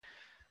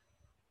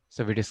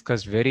So we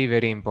discussed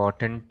very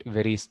important,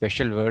 very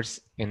special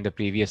verse in the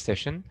previous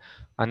session.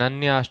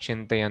 Ananyas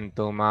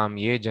chintayanto mam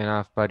ye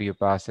janav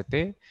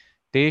paryupasate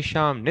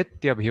tesham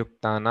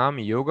nityabhyuktanam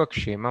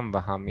yogakshemam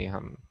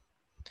vahamiham.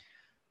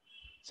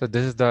 So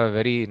this is the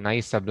very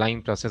nice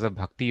sublime process of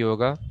bhakti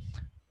yoga.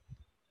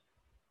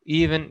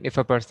 Even if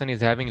a person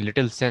is having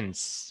little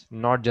sense,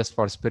 not just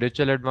for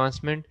spiritual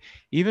advancement,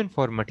 even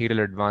for material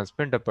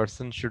advancement, a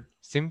person should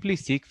simply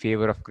seek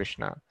favor of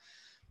Krishna.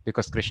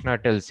 Because Krishna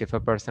tells, if a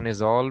person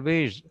is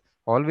always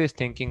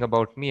thinking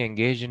about me,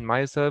 engaged in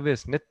my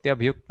service, nitya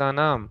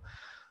bhyuktanam,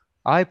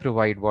 I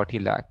provide what he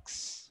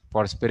lacks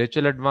for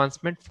spiritual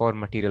advancement, for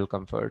material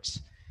comforts,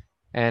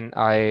 and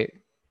I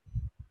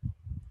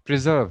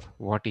preserve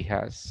what he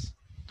has.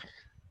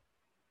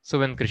 So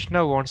when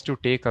Krishna wants to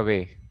take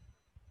away,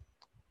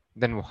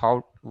 then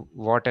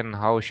what and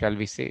how shall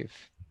we save?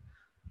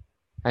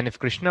 And if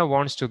Krishna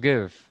wants to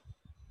give,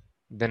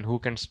 then who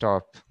can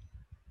stop?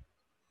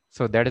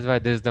 So that is why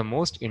this is the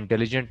most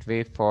intelligent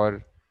way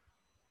for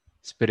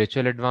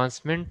spiritual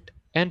advancement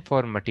and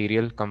for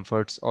material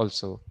comforts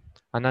also.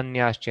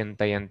 Ananyas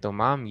chintayanto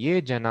mam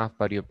ye jana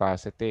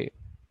paryupasate.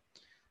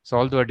 So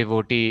although a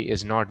devotee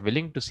is not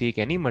willing to seek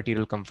any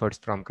material comforts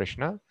from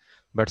Krishna,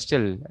 but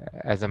still,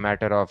 as a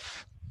matter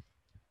of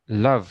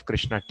love,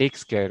 Krishna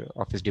takes care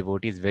of his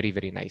devotees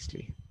very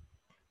nicely.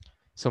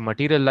 So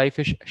material life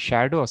is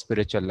shadow of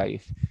spiritual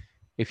life.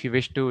 If you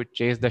wish to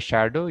chase the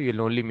shadow, you'll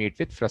only meet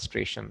with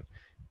frustration.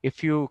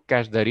 If you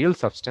catch the real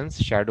substance,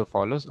 shadow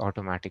follows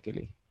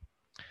automatically.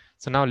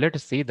 So now let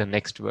us see the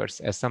next verse,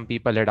 as some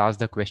people had asked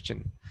the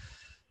question.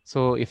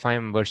 So if I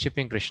am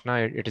worshipping Krishna,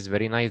 it is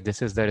very nice,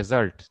 this is the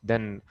result.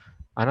 Then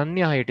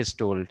Ananya, it is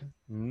told,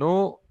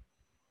 no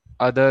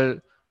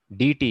other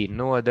deity,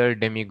 no other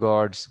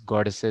demigods,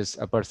 goddesses,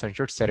 a person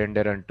should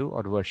surrender unto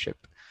or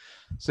worship.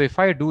 So if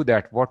I do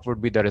that, what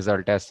would be the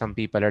result, as some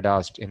people had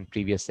asked in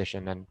previous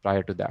session and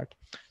prior to that.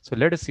 So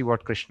let us see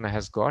what Krishna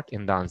has got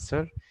in the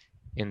answer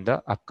in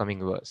the upcoming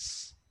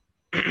verse.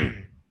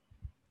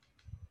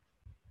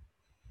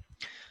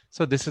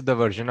 So this is the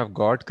version of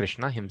God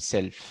Krishna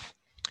himself.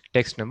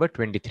 Text number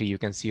 23 you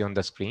can see on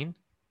the screen.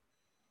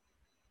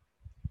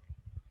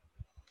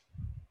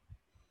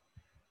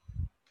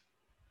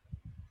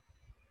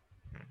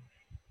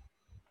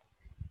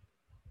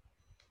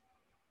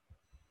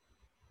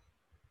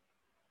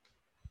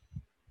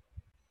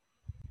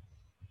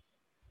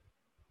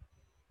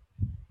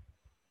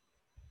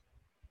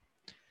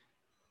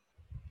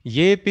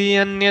 येऽपि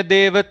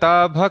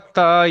अन्यदेवता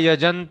भक्ता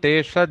यजन्ते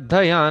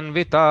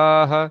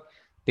श्रद्धयान्विताः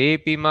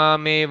तेऽपि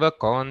मामेव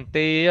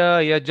कौन्तेय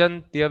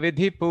यजन्त्य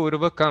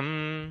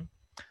विधिपूर्वकम्.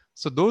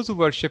 So those who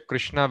worship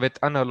Krishna with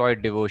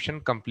unalloyed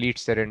devotion, complete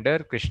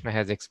surrender, Krishna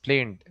has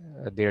explained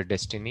their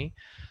destiny.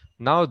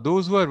 Now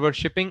those who are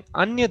worshipping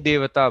Anya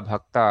Devata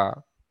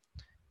Bhakta,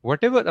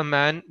 whatever a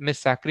man may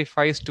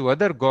sacrifice to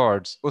other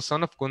gods, O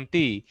son of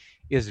Kunti,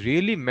 is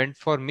really meant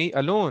for me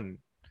alone,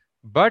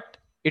 but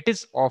it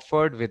is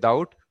offered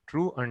without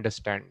true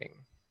understanding.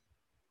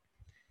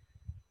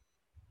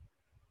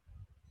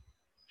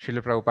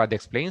 Srila Prabhupada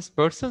explains,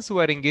 persons who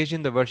are engaged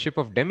in the worship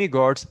of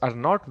demigods are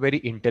not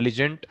very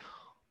intelligent,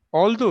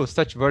 although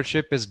such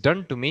worship is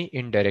done to me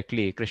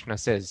indirectly, Krishna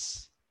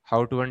says.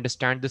 How to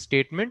understand the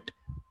statement?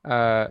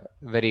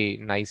 Very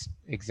nice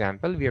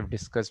example we have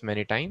discussed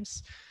many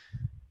times.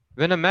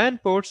 When a man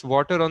pours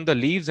water on the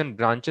leaves and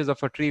branches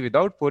of a tree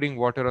without pouring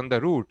water on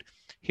the root,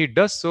 he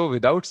does so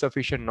without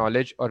sufficient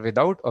knowledge or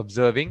without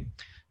observing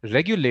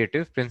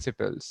regulative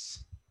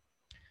principles.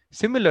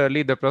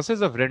 Similarly, the process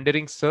of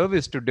rendering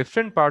service to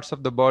different parts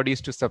of the body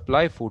is to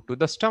supply food to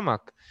the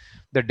stomach.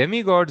 The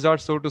demigods are,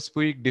 so to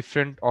speak,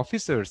 different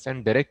officers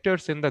and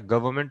directors in the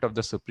government of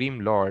the Supreme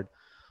Lord.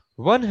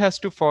 One has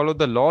to follow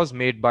the laws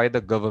made by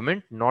the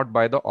government, not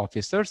by the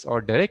officers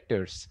or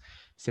directors.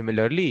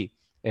 Similarly,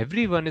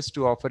 everyone is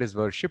to offer his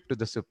worship to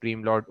the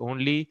Supreme Lord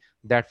only.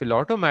 That will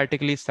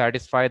automatically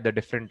satisfy the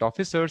different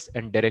officers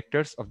and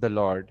directors of the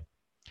Lord.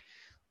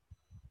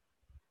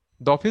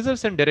 The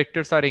officers and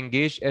directors are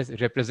engaged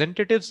as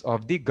representatives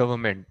of the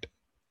government.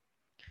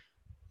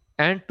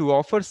 And to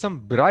offer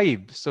some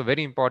bribe, so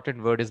very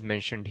important word is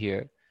mentioned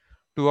here.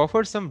 To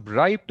offer some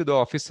bribe to the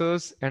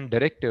officers and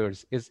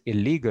directors is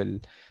illegal.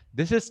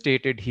 This is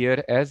stated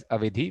here as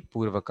avidhi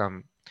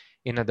purvakam.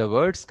 In other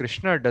words,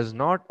 Krishna does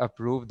not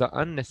approve the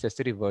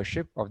unnecessary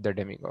worship of the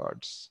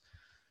demigods.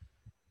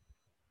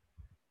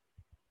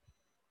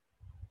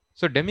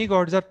 So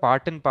demigods are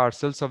part and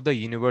parcels of the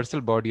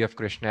universal body of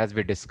Krishna, as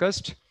we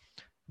discussed.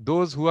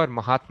 Those who are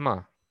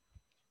Mahatma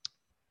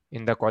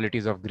in the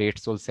qualities of great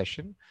soul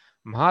session,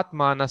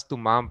 Mahatmanastu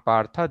mam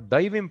partha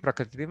daivim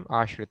prakritim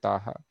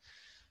ashritaha.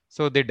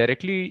 So they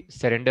directly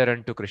surrender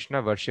unto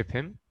Krishna, worship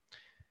him.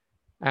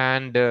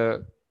 And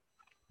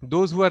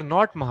those who are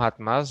not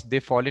Mahatmas, they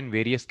fall in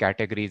various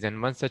categories.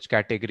 And one such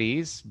category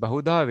is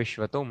Bahudha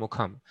Vishwato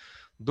Mukham.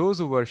 Those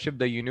who worship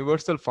the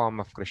universal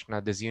form of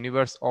Krishna, this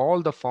universe,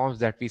 all the forms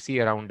that we see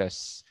around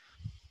us.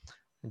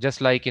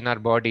 Just like in our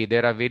body,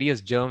 there are various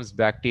germs,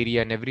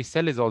 bacteria, and every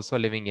cell is also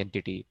a living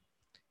entity.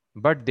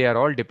 but they are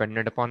all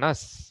dependent upon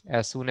us.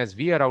 As soon as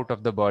we are out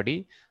of the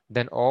body,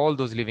 then all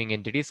those living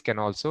entities can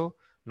also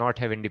not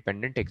have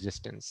independent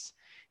existence.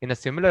 In a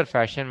similar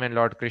fashion, when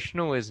Lord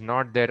Krishna is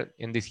not there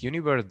in this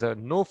universe, the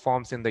no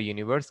forms in the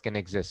universe can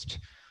exist.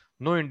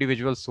 No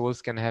individual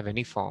souls can have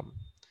any form.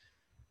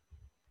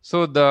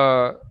 So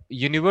the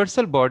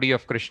universal body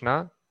of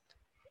Krishna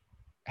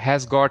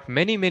has got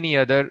many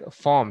other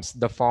forms,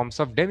 the forms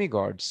of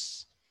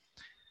demigods.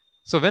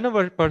 So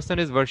whenever a person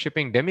is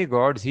worshipping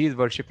demigods, he is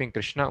worshipping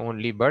Krishna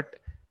only, but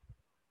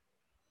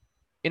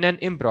in an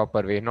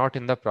improper way, not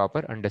in the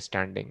proper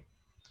understanding.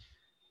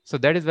 So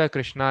that is why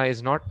Krishna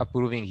is not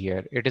approving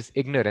here. It is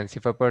ignorance.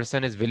 If a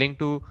person is willing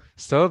to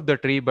serve the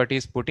tree, but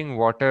is putting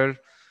water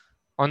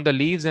on the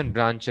leaves and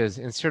branches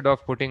instead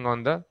of putting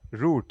on the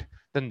root,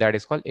 then that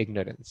is called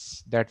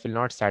ignorance. That will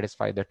not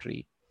satisfy the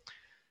tree.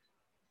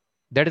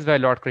 That is why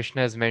Lord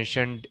Krishna has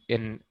mentioned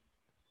in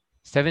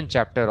 7th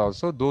chapter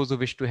also, those who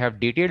wish to have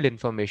detailed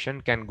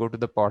information can go to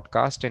the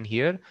podcast and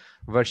hear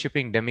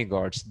Worshipping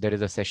Demigods. There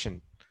is a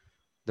session,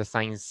 the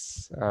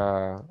science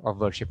of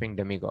worshipping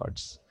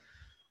demigods.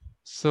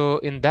 So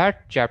in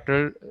that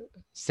chapter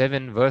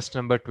 7, verse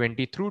number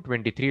 20 through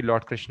 23,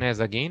 Lord Krishna has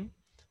again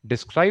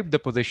described the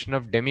position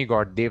of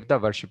demigod,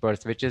 Devta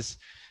worshippers, which is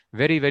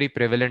very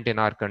prevalent in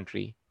our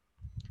country.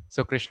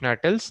 So Krishna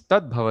tells,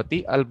 Tad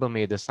bhavati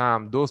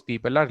albamedasam, those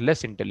people are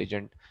less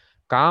intelligent.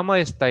 Kama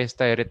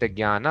istairita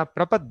jnana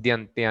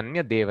prapadyante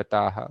anya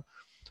devataha.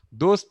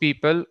 Those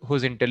people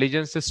whose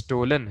intelligence is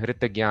stolen,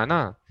 rita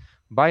jnana,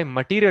 by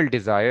material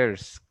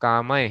desires,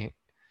 kama,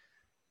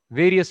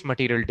 various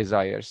material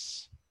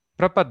desires.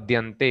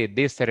 Prapadyante,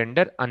 they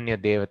surrender anya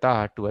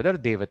devata to other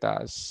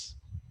devatas.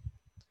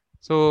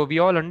 So we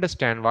all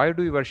understand, why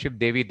do we worship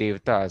Devi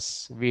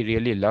Devatas? We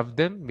really love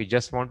them. We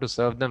just want to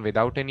serve them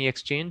without any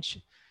exchange.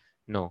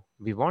 No,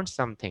 we want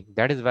something.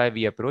 That is why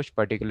we approach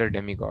particular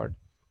demigod.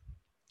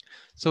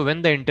 So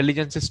when the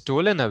intelligence is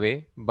stolen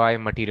away by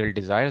material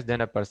desires,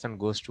 then a person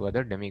goes to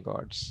other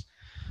demigods.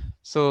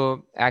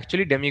 So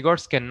actually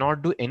demigods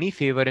cannot do any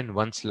favor in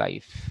one's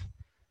life.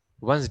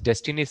 One's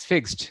destiny is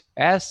fixed.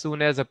 As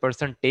soon as a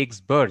person takes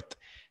birth,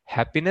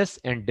 happiness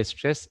and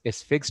distress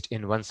is fixed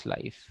in one's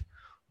life.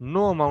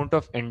 No amount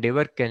of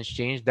endeavor can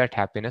change that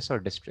happiness or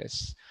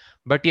distress.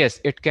 But yes,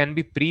 it can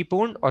be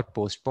preponed or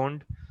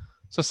postponed.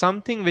 So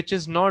something which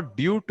is not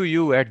due to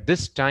you at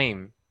this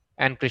time,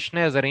 and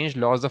Krishna has arranged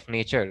laws of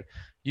nature,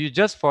 you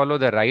just follow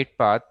the right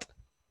path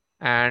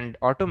and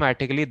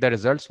automatically the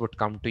results would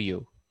come to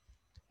you.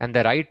 And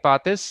the right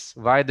path is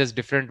why this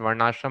different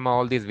Varnashrama,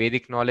 all these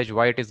Vedic knowledge,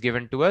 why it is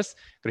given to us.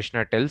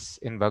 Krishna tells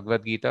in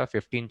Bhagavad Gita,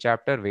 15th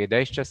chapter,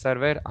 Vedaishcha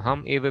sarver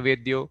aham eva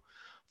vedyo.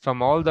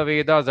 From all the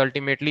Vedas,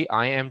 ultimately,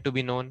 I am to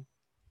be known.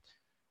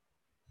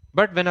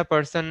 But when a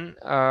person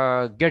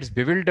gets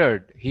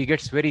bewildered, he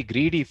gets very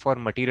greedy for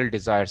material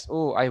desires.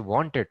 Oh, I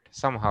want it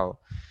somehow.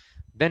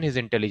 Then his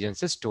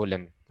intelligence is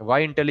stolen. Why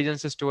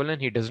intelligence is stolen?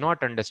 He does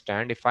not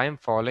understand. If I am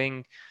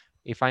following,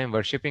 if I am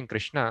worshipping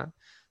Krishna,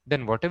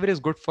 then whatever is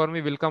good for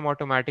me will come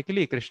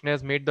automatically. Krishna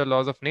has made the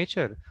laws of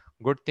nature.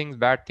 Good things,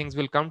 bad things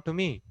will come to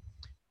me.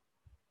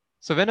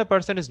 So when a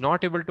person is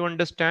not able to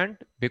understand,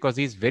 because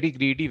he is very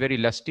greedy, very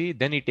lusty,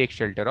 then he takes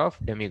shelter of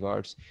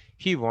demigods.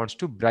 He wants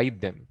to bribe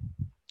them.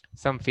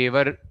 Some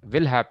favor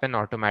will happen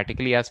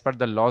automatically as per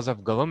the laws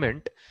of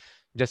government.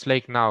 Just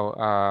like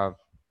now,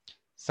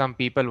 some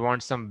people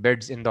want some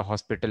beds in the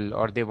hospital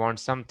or they want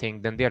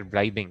something, then they are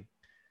bribing.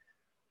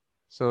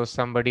 So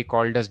somebody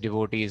called us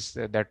devotees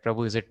that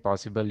Prabhu, is it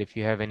possible, if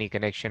you have any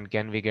connection,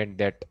 can we get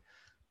that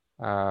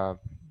uh,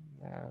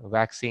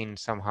 vaccine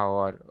somehow,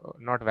 or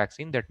not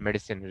vaccine, that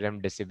medicine,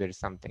 remdesivir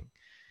something.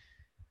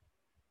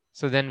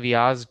 So then we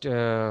asked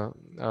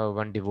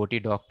one devotee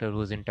doctor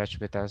who's in touch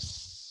with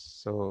us.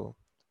 So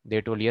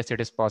they told, yes,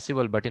 it is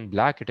possible, but in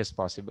black it is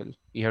possible.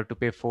 You have to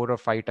pay 4 or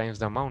 5 times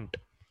the amount.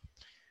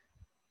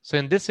 So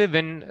in this way,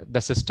 when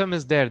the system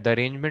is there, the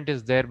arrangement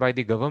is there by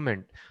the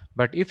government.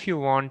 But if you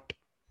want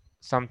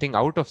something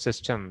out of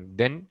system,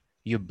 then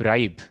you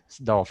bribe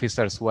the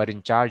officers who are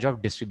in charge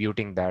of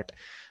distributing that.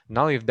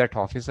 Now, if that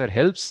officer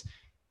helps,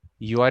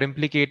 you are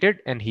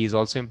implicated and he is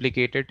also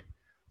implicated.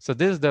 So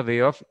this is the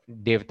way of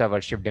Devta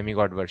worship,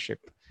 demigod worship.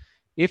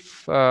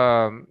 If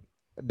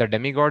the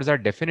demigods are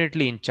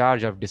definitely in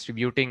charge of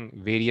distributing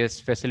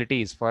various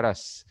facilities for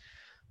us,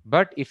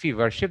 but if we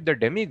worship the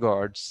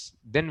demigods,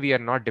 then we are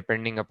not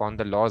depending upon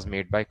the laws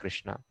made by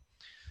Krishna.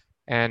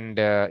 And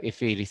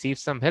if we receive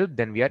some help,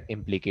 then we are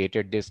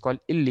implicated. This is called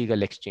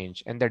illegal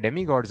exchange. And the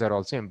demigods are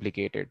also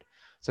implicated.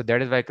 So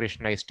that is why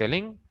Krishna is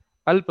telling,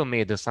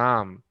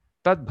 Alpamedasam,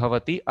 Tad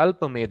Bhavati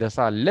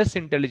Alpamedasa. Less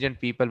intelligent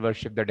people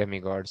worship the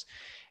demigods.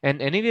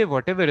 And anyway,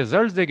 whatever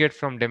results they get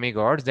from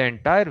demigods, the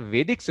entire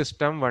Vedic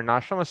system,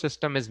 Varnashrama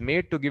system, is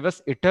made to give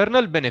us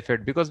eternal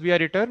benefit because we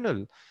are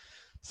eternal.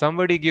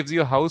 Somebody gives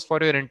you a house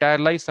for your entire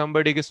life,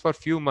 somebody gives for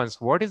few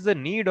months. What is the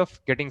need of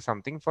getting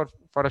something for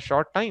a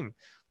short time?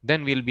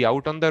 Then we'll be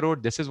out on the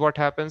road. This is what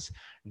happens.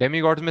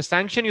 Demigods may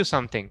sanction you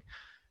something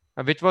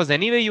which was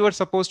anyway you were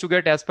supposed to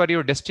get as per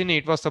your destiny.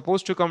 It was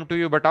supposed to come to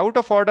you, but out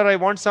of order, I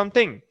want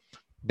something.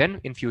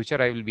 then in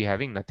future I will be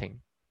having nothing.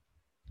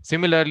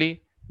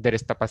 Similarly, there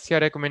is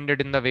tapasya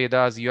recommended in the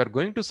Vedas. You are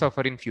going to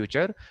suffer in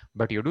future,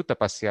 but you do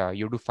tapasya,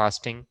 you do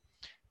fasting,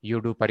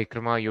 you do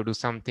parikrama, you do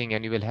something,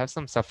 and you will have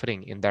some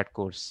suffering in that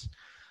course.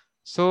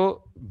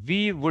 So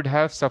we would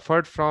have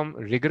suffered from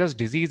rigorous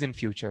disease in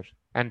future,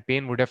 and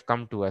pain would have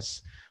come to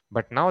us.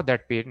 But now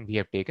that pain we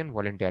have taken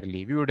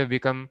voluntarily. We would have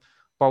become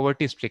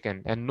poverty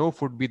stricken, and no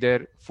food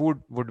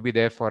would be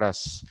there for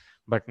us.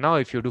 But now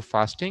if you do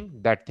fasting,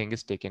 that thing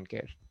is taken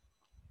care.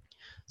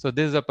 So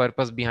this is the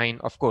purpose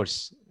behind, of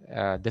course,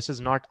 this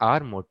is not our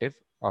motive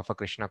of a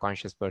Krishna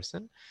conscious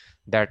person,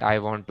 that I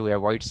want to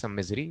avoid some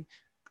misery.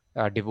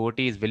 A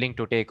devotee is willing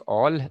to take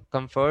all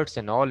comforts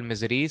and all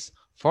miseries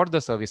for the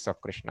service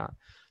of Krishna.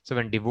 So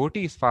when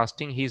devotee is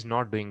fasting, he is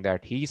not doing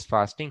that. He is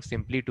fasting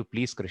simply to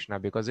please Krishna,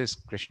 because it's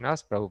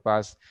Krishna's,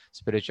 Prabhupada's,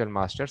 spiritual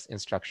master's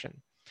instruction.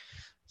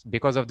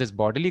 Because of this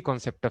bodily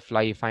concept of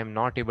life, I am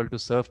not able to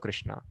serve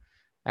Krishna.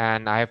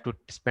 And I have to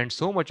spend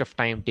so much of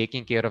time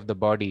taking care of the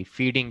body,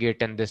 feeding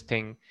it, and this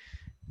thing,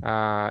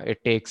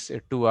 it takes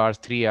 2 hours,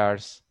 3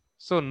 hours.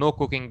 So no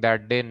cooking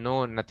that day,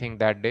 no nothing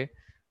that day,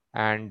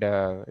 and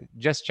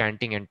just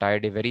chanting entire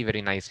day very,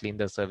 very nicely in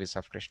the service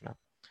of Krishna.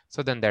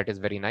 So then that is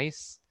very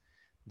nice.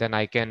 Then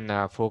I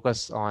can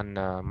focus on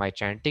my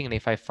chanting. And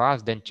if I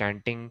fast, then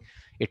chanting,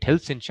 it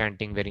helps in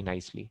chanting very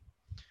nicely.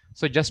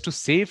 So just to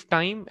save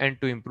time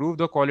and to improve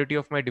the quality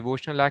of my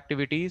devotional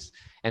activities,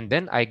 and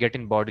then I get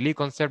in bodily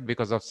concept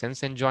because of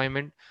sense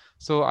enjoyment.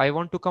 So I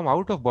want to come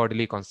out of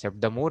bodily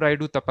concept. The more I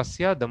do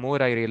tapasya, the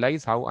more I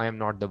realize how I am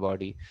not the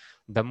body.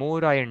 The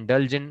more I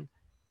indulge in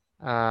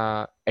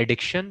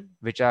addiction,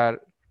 which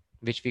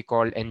we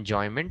call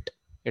enjoyment.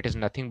 It is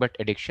nothing but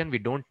addiction. We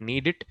don't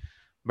need it,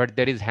 but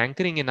there is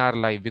hankering in our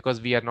life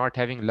because we are not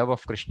having love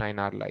of Krishna in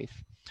our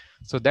life.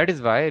 So that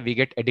is why we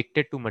get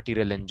addicted to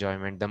material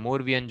enjoyment. The more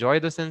we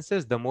enjoy the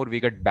senses, the more we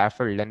get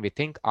baffled and we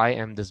think, I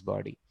am this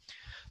body.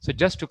 So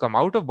just to come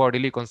out of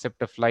bodily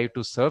concept of life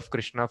to serve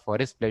Krishna for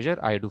his pleasure,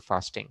 I do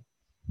fasting.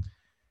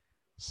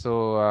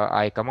 So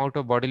I come out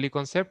of bodily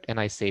concept and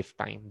I save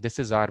time. This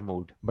is our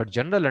mood. But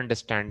general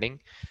understanding,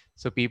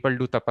 so people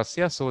do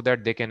tapasya so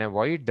that they can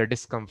avoid the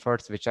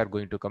discomforts which are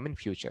going to come in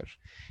future.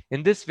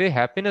 In this way,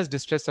 happiness,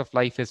 distress of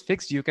life is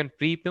fixed. You can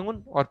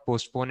prepone or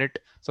postpone it.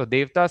 So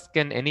devtas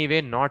can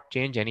anyway not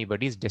change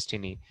anybody's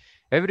destiny.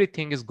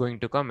 Everything is going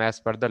to come as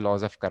per the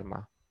laws of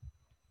karma.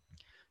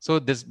 So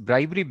this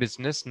bribery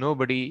business,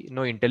 nobody,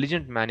 no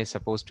intelligent man is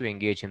supposed to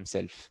engage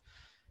himself.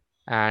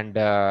 And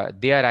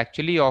they are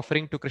actually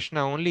offering to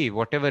Krishna only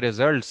whatever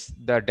results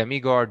the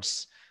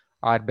demigods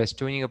are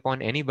bestowing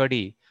upon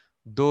anybody.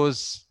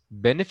 Those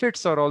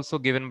benefits are also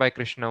given by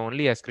Krishna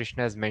only, as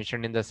Krishna has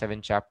mentioned in the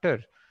 7th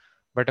chapter.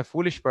 But a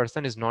foolish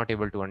person is not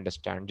able to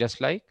understand.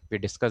 Just like we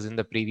discussed in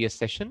the previous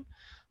session,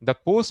 the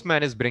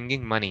postman is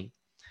bringing money.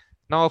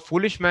 Now, a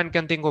foolish man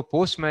can think, oh,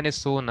 postman is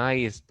so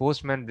nice.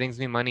 Postman brings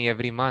me money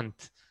every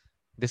month.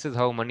 This is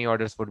how money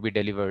orders would be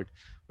delivered.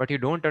 But you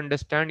don't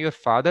understand, your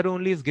father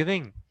only is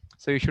giving.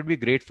 So you should be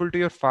grateful to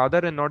your father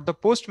and not the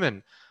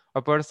postman.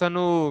 A person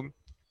who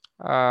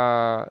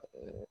uh,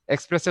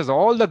 expresses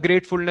all the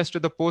gratefulness to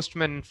the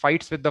postman,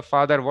 fights with the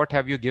father, what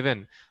have you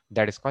given?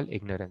 That is called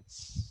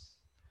ignorance.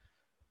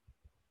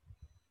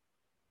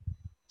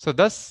 So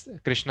thus,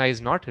 Krishna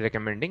is not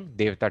recommending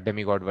Devata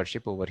demigod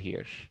worship over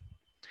here.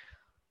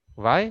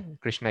 Why?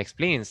 Krishna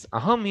explains,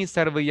 Aham hi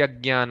sarva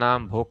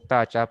yajnanam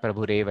bhokta cha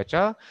prabhureva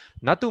cha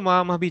natu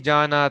mam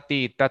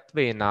abhijanati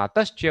tatve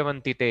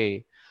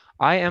nataschavanti.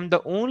 I am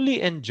the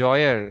only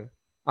enjoyer.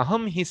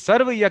 Aham hi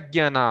sarva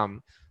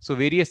yajnanam. So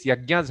various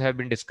yajnas have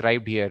been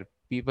described here.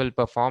 People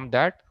perform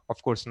that.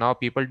 Of course, now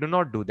people do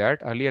not do that.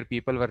 Earlier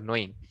people were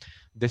knowing.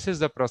 This is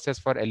the process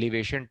for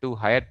elevation to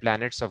higher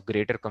planets of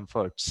greater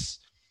comforts.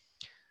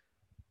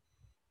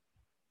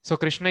 So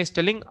Krishna is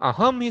telling,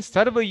 Aham hi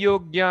sarva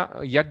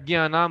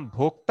yajnanam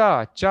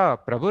bhokta cha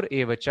prabhur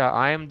eva cha.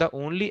 I am the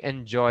only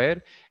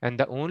enjoyer and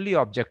the only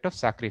object of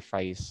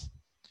sacrifice.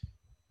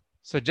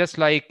 So just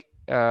like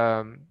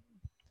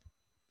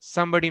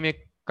somebody may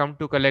come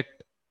to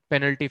collect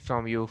penalty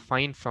from you,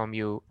 fine from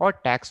you, or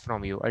tax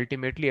from you,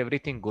 ultimately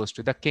everything goes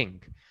to the king.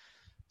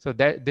 So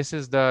that this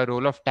is the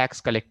role of tax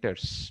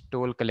collectors,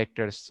 toll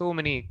collectors. So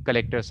many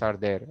collectors are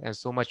there, and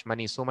so much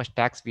money, so much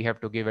tax we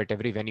have to give at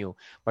every venue.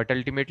 But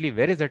ultimately,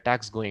 where is the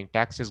tax going?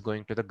 Tax is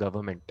going to the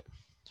government.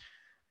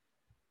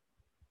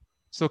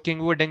 So king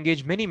would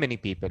engage many, many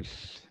people,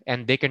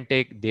 and they can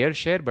take their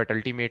share, but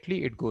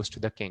ultimately it goes to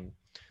the king.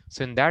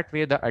 So in that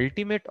way, the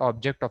ultimate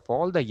object of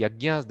all the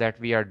yajnas that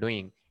we are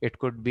doing, it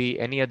could be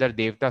any other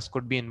devtas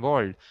could be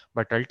involved,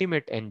 but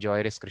ultimate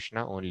enjoyer is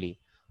Krishna only.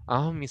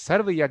 Aham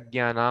sarva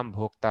yajnanam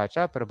bhokta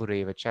cha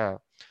prabhureva cha.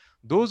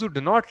 Those who do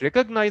not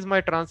recognize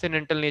my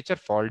transcendental nature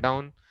fall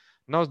down.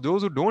 Now,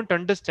 those who don't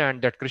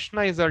understand that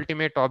Krishna is the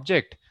ultimate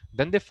object,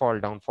 then they fall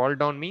down. Fall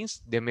down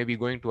means they may be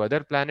going to other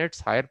planets,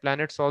 higher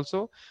planets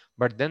also,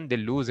 but then they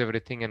lose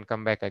everything and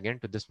come back again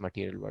to this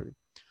material world.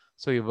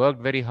 So you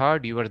worked very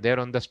hard, you were there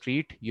on the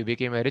street, you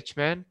became a rich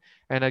man,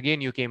 and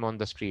again you came on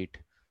the street.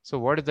 So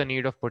what is the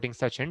need of putting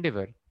such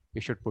endeavor?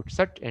 You should put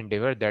such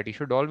endeavor that you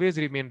should always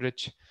remain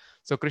rich.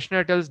 So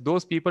Krishna tells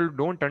those people who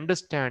don't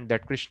understand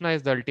that Krishna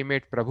is the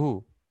ultimate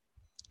Prabhu,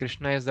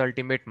 Krishna is the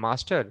ultimate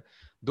master,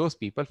 those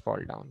people fall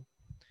down.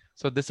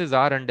 So this is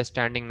our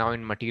understanding now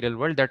in material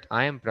world, that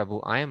I am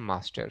Prabhu, I am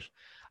master.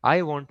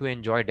 I want to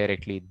enjoy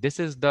directly. This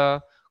is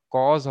the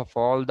cause of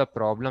all the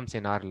problems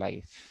in our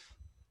life.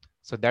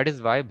 So that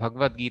is why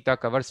Bhagavad Gita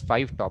covers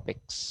 5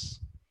 topics.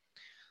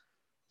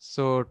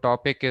 So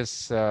topic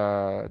is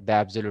the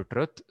absolute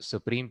truth,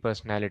 supreme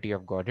personality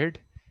of Godhead,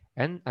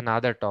 and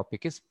another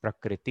topic is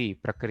Prakriti.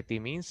 Prakriti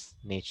means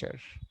nature.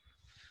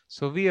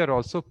 So we are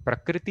also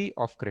Prakriti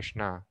of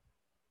Krishna.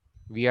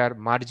 We are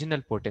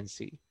marginal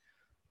potency.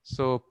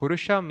 So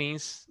Purusha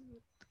means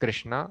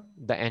Krishna,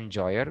 the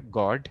enjoyer,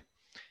 God,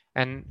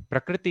 and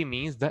Prakriti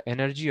means the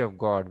energy of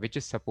God, which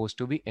is supposed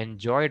to be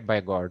enjoyed by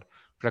God.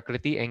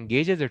 Prakriti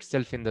engages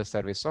itself in the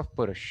service of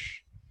Purush.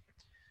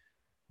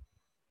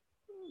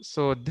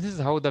 So this is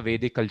how the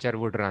Vedic culture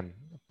would run.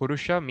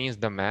 Purusha means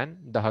the man,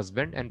 the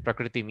husband, and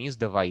Prakriti means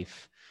the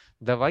wife.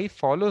 The wife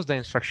follows the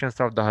instructions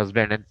of the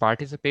husband and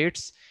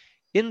participates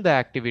in the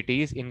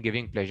activities in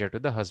giving pleasure to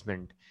the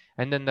husband.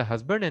 And then the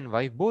husband and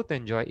wife both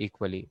enjoy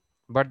equally.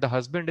 But the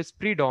husband is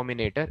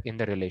predominator in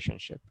the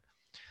relationship.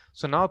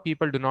 So now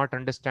people do not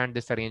understand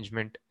this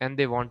arrangement and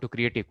they want to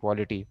create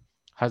equality.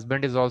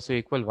 Husband is also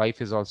equal,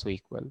 wife is also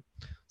equal.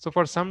 So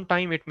for some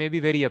time it may be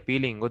very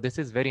appealing. Oh, this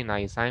is very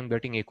nice. I am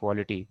getting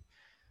equality.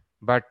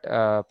 But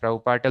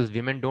Prabhupada tells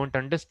women don't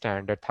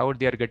understand that how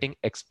they are getting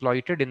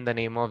exploited in the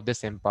name of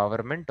this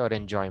empowerment or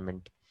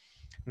enjoyment.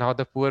 Now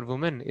the poor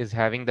woman is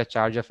having the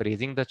charge of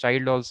raising the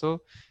child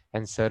also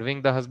and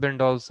serving the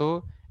husband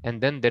also, and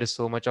then there is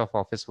so much of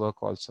office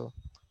work also.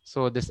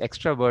 So this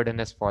extra burden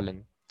has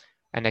fallen.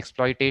 And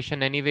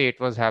exploitation anyway, it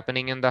was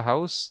happening in the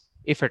house.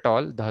 If at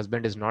all, the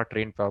husband is not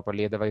trained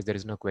properly, otherwise there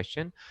is no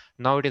question.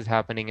 Now it is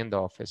happening in the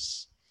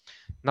office.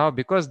 Now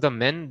because the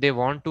men, they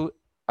want to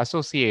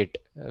associate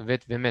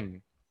with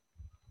women,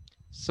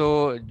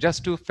 so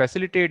just to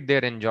facilitate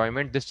their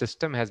enjoyment, this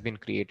system has been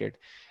created,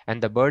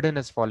 and the burden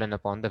has fallen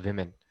upon the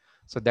women.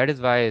 So that is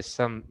why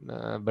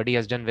somebody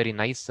has done very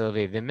nice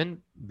survey: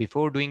 women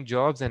before doing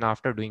jobs and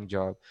after doing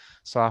job.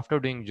 So after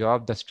doing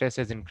job, the stress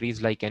has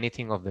increased like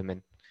anything of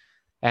women.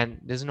 And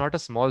this is not a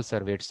small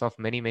survey; it's of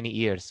many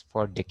years.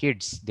 For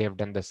decades, they have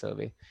done the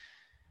survey.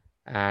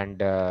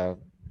 And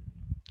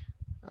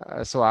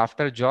so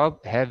after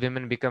job, have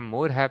women become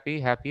more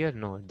happier?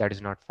 No, that is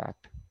not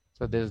fact.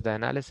 So this is the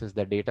analysis.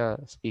 The data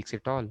speaks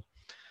it all.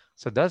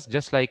 So thus,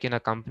 just like in a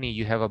company,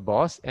 you have a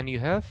boss and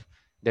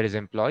there is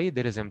employee,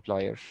 there is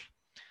employer.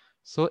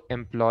 So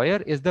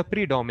employer is the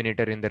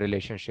predominator in the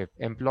relationship.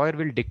 Employer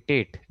will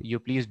dictate, you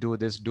please do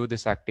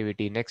this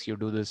activity, next you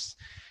do this.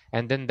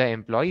 And then the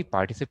employee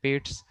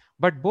participates,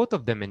 but both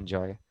of them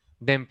enjoy.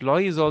 The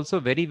employee is also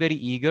very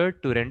eager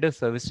to render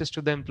services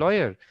to the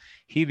employer.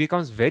 He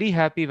becomes very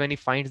happy when he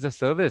finds the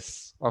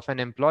service of an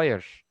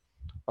employer,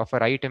 of a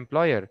right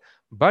employer.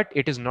 But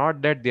it is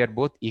not that they are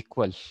both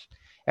equal.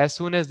 As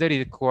soon as there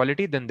is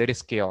equality, then there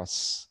is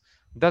chaos.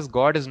 Thus,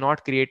 God has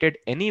not created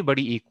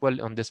anybody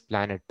equal on this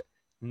planet.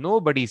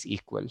 Nobody is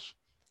equal.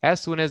 As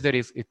soon as there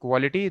is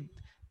equality,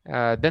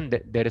 then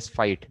there is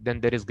fight,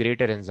 then there is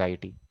greater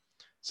anxiety.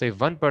 So if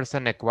one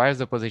person acquires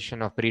the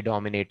position of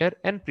predominator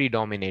and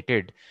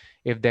predominated,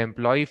 if the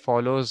employee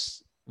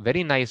follows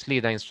very nicely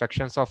the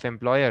instructions of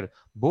employer,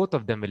 both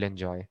of them will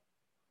enjoy.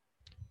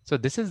 So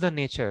this is the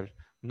nature.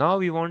 Now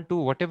we want to,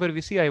 whatever we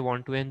see, I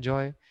want to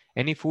enjoy.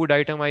 Any food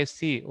item I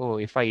see, oh,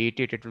 if I eat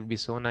it, it will be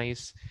so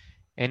nice.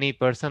 Any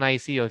person I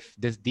see, if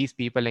these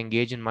people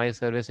engage in my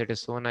service, it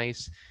is so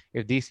nice.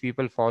 If these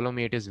people follow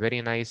me, it is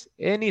very nice.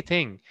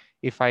 Anything,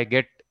 if I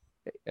get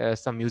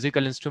some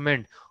musical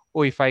instrument,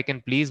 oh, if I can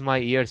please my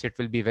ears, it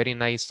will be very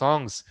nice.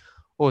 Songs,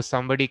 oh,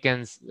 somebody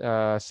can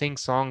sing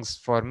songs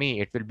for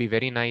me, it will be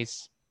very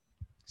nice.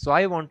 So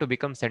I want to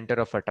become center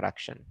of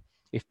attraction.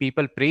 If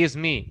people praise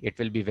me, it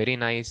will be very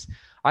nice.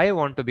 I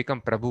want to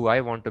become Prabhu,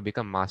 I want to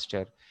become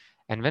master.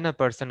 And when a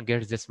person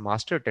gets this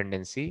master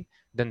tendency,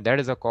 then that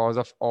is a cause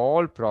of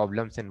all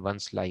problems in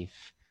one's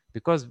life.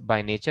 Because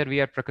by nature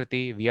we are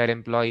Prakriti, we are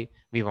employee,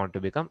 we want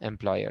to become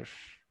employer.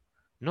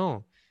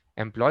 No,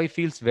 employee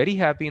feels very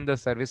happy in the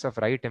service of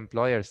right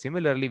employer.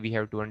 Similarly, we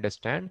have to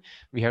understand,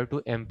 we have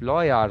to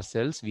employ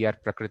ourselves. We are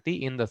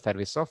Prakriti in the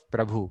service of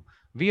Prabhu.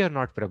 We are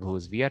not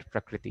Prabhus, we are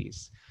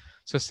Prakritis.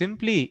 So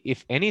simply,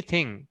 if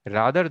anything,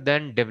 rather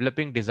than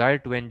developing desire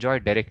to enjoy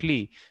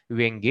directly,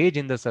 we engage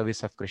in the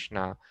service of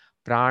Krishna.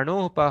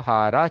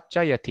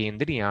 Pranopaharacha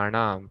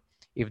yathendriyanam.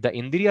 If the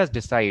Indriyas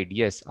decide,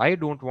 yes, I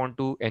don't want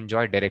to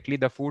enjoy directly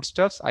the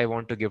foodstuffs, I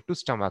want to give to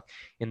stomach,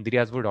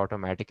 Indriyas would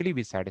automatically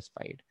be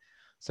satisfied.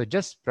 So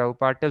just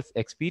Prabhupada tells,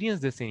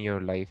 experience this in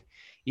your life.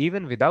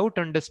 Even without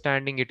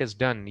understanding it is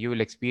done, you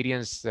will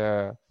experience,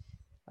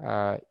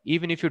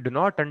 even if you do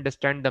not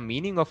understand the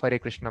meaning of Hare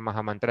Krishna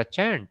Mahamantra,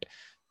 chant.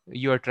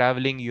 You are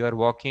traveling, you are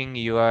walking,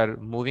 you are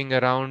moving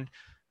around.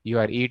 You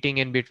are eating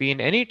in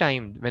between, any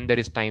time when there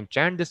is time,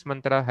 chant this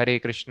mantra, Hare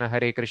Krishna,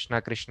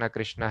 Krishna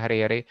Krishna,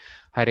 Hare Hare,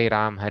 Hare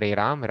Ram,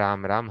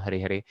 Ram Ram, Hare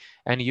Hare,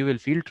 and you will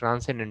feel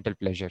transcendental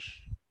pleasure.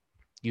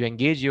 You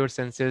engage your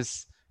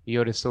senses,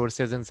 your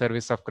resources in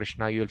service of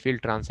Krishna, you will feel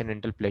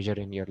transcendental pleasure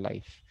in your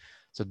life.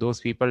 So those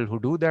people who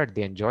do that,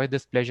 they enjoy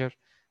this pleasure.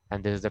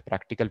 And this is the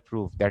practical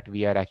proof that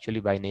we are actually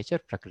by nature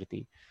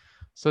Prakriti.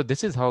 So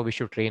this is how we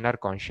should train our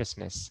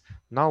consciousness.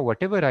 Now,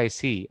 whatever I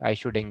see, I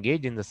should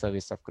engage in the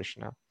service of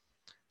Krishna.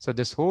 So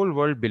this whole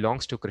world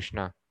belongs to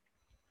Krishna.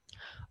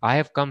 I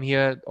have come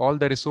here, all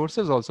the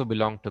resources also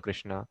belong to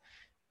Krishna.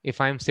 If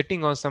I'm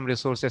sitting on some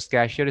resources,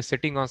 cashier is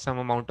sitting on some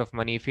amount of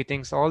money, if he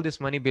thinks all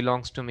this money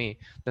belongs to me,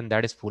 then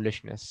that is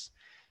foolishness.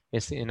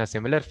 It's in a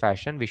similar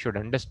fashion, we should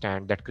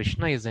understand that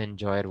Krishna is the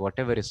enjoyer.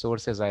 Whatever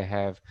resources I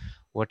have,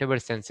 whatever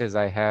senses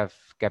I have,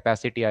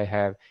 capacity I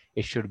have,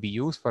 it should be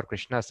used for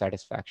Krishna's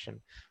satisfaction.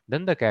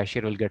 Then the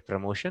cashier will get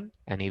promotion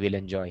and he will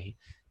enjoy.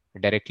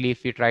 Directly,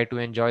 if we try to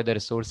enjoy the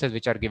resources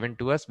which are given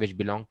to us, which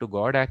belong to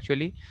God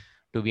actually,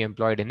 to be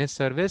employed in His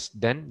service,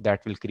 then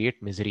that will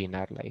create misery in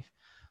our life.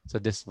 So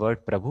this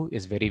word Prabhu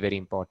is very, very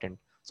important.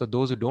 So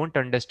those who don't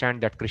understand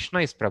that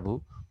Krishna is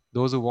Prabhu,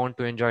 those who want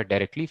to enjoy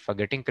directly,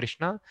 forgetting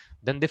Krishna,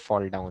 then they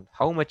fall down.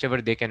 How much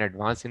ever they can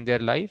advance in their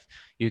life,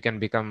 you can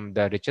become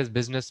the richest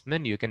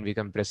businessman, you can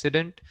become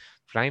president,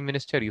 prime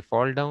minister, you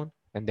fall down,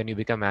 and then you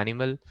become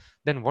animal.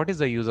 Then what is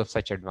the use of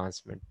such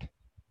advancement?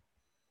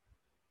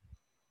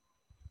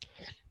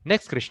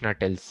 Next, Krishna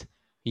tells,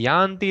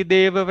 Yanti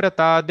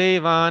devavrata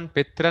devan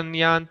pitran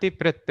yanti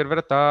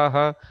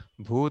pratyvrataha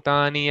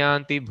bhutani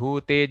yanti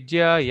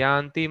bhutejya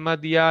yanti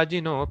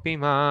madhyajinopi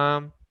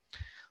mam.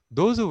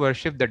 Those who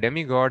worship the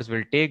demigods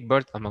will take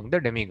birth among the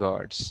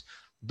demigods.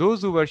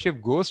 Those who worship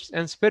ghosts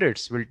and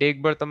spirits will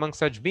take birth among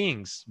such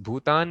beings.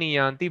 Bhutani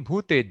yanti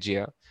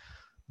bhutejya.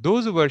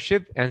 Those who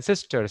worship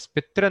ancestors,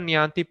 pitran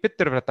yanti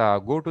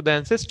pitravrata, go to the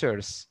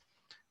ancestors.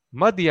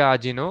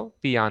 Madhyajino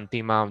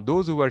piyanti mam.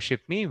 Those who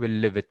worship me will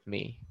live with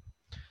me.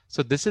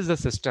 So this is the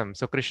system.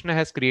 So Krishna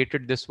has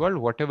created this world.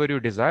 Whatever you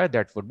desire,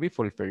 that would be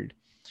fulfilled.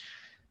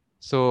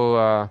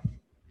 So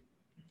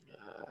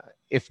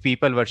if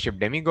people worship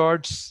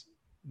demigods,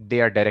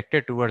 they are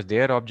directed towards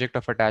their object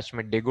of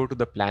attachment. They go to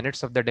the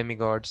planets of the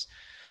demigods.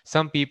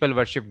 Some people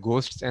worship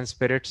ghosts and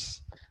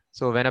spirits.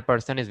 So when a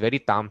person is very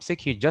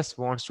tamasic, he just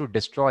wants to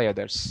destroy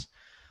others.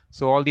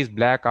 So all these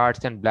black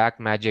arts and black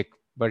magic,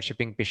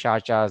 worshipping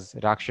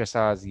pishachas,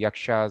 rakshasas,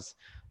 yakshas,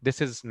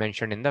 this is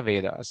mentioned in the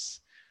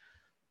Vedas.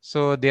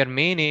 So their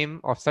main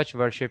aim of such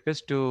worship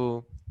is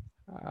to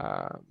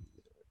uh,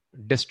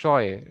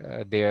 destroy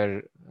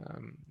their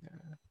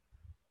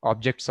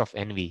objects of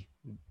envy.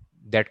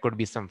 That could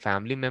be some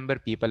family member.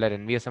 People are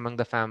envious among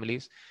the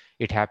families.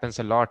 It happens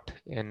a lot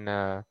in,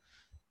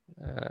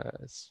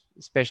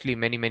 especially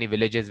many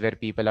villages where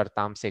people are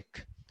tamasic.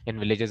 In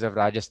villages of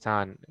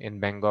Rajasthan, in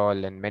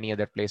Bengal, and many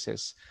other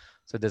places.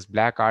 So this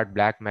black art,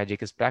 black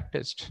magic is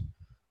practiced.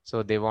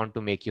 So they want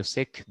to make you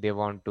sick. They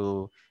want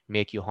to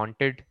make you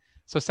haunted.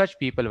 So such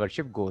people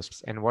worship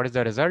ghosts. And what is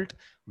the result?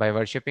 By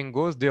worshipping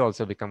ghosts, they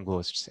also become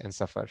ghosts and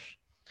suffer.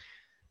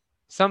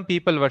 Some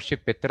people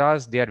worship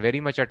Pitras. They are very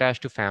much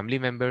attached to family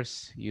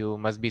members. You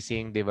must be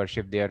seeing they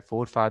worship their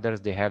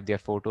forefathers. They have their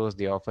photos.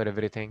 They offer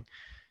everything.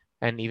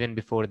 And even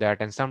before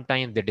that, and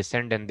sometimes they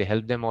descend and they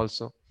help them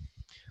also.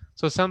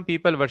 So some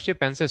people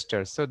worship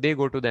ancestors. So they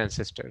go to the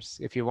ancestors.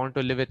 If you want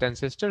to live with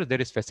ancestors, there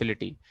is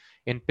facility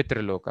in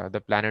Pitraloka, the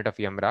planet of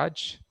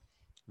Yamraj,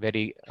 where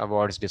he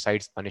awards,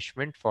 decides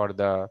punishment for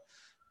the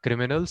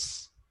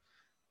criminals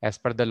as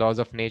per the laws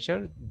of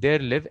nature. There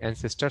live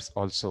ancestors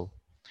also,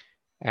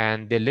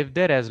 and they live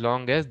there as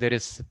long as there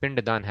is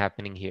Pindadan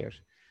happening here.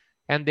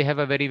 And they have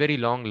a very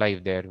long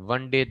life there.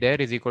 One day there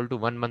is equal to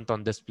 1 month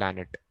on this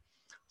planet.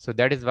 So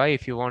that is why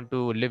if you want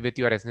to live with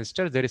your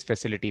ancestors, there is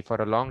facility.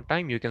 For a long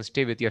time, you can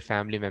stay with your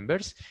family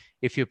members.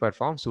 If you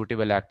perform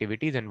suitable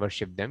activities and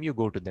worship them, you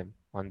go to them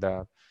on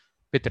the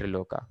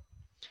Pitraloka.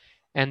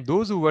 And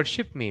those who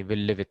worship me will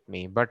live with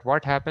me. But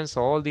what happens,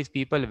 all these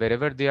people,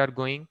 wherever they are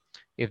going,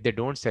 if they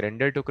don't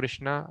surrender to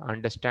Krishna,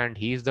 understand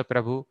he is the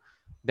Prabhu,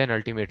 then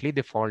ultimately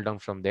they fall down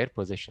from their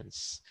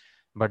positions.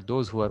 But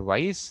those who are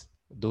wise,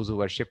 those who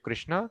worship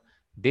Krishna,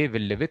 they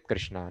will live with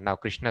Krishna. Now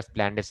Krishna's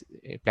planet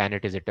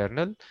is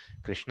eternal.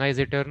 Krishna is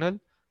eternal.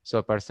 So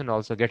a person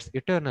also gets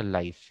eternal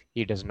life.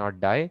 He does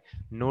not die,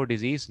 no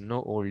disease,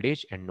 no old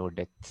age, and no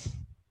death.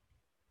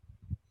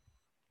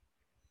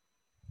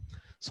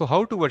 So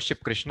how to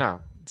worship Krishna?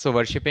 So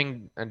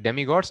worshipping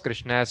demigods,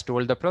 Krishna has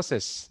told the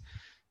process.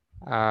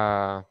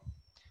 Uh,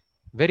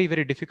 very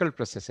difficult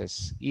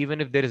processes.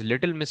 Even if there is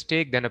little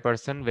mistake, then a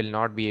person will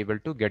not be able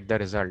to get the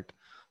result.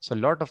 So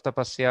lot of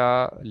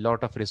tapasya,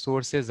 lot of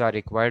resources are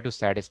required to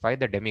satisfy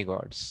the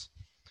demigods.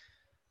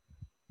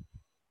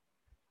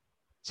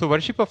 So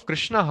worship of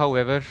Krishna,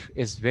 however,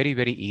 is very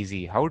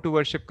easy. How to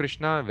worship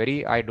Krishna?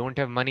 I don't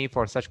have money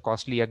for such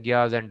costly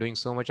yagyas and doing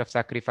so much of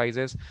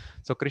sacrifices.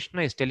 So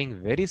Krishna is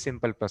telling very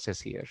simple process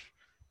here.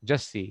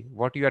 Just see,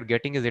 what you are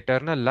getting is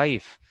eternal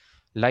life,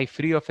 life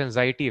free of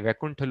anxiety,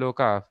 Vaikuntha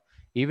Loka.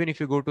 Even if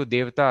you go to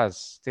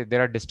Devatas,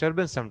 there are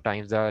disturbance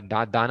sometimes. The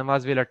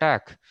Danavas will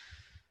attack,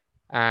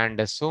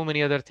 and so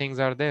many other things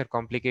are there.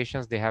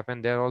 Complications they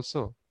happen there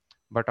also.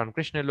 But on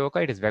Krishna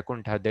Loka, it is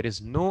Vaikuntha. There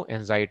is no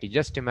anxiety.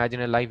 Just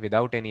imagine a life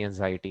without any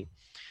anxiety,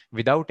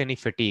 without any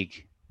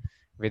fatigue,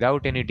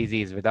 without any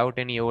disease, without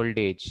any old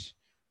age.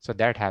 So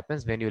that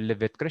happens when you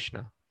live with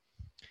Krishna.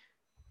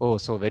 Oh,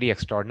 so very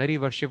extraordinary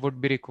worship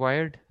would be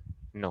required?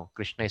 No,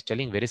 Krishna is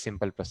telling very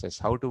simple process.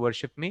 How to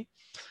worship me?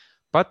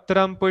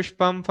 Patram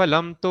pushpam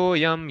phalam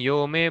toyam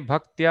yo me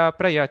bhaktya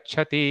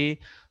prayachati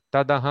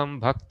tadaham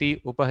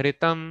bhakti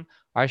upahritam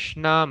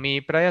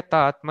ashnami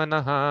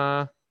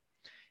prayatatmanaha.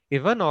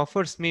 If one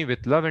offers me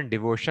with love and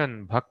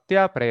devotion,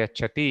 bhaktya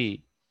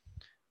prayachati,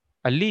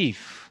 a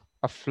leaf,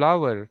 a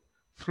flower,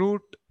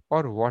 fruit,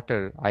 or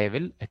water, I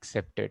will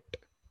accept it.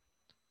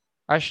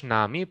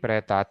 Ashnami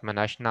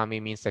prayatatmana.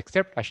 Ashnami means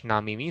accept,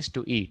 ashnami means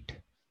to eat.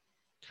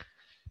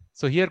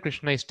 So here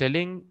Krishna is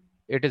telling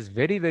it is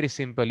very, very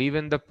simple.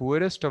 Even the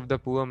poorest of the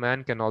poor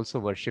man can also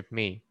worship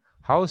me.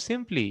 How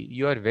simply?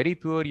 You are very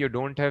poor, you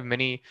don't have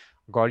many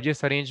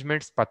gorgeous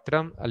arrangements,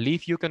 patram, a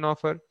leaf you can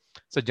offer.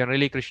 So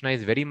generally Krishna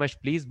is very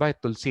much pleased by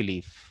tulsi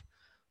leaf.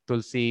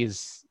 Tulsi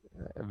is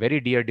a very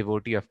dear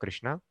devotee of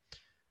Krishna.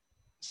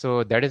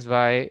 So that is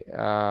why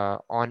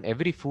on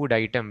every food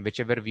item,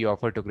 whichever we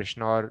offer to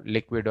Krishna or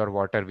liquid or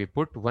water, we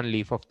put one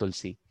leaf of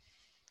tulsi.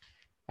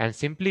 And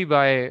simply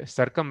by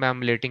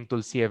circumambulating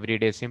tulsi every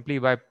day, simply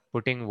by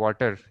putting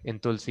water in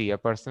tulsi, a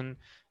person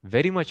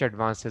very much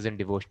advances in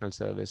devotional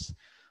service.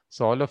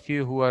 So all of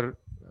you who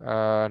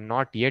are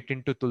not yet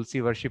into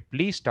tulsi worship,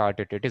 please start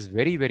it. It is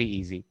very, very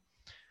easy.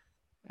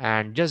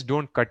 And just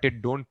don't cut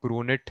it, don't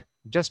prune it.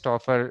 Just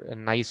offer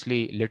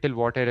nicely little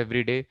water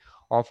every day.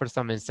 Offer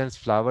some incense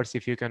flowers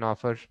if you can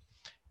offer.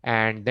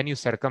 And then you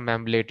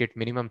circumambulate it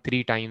minimum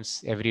 3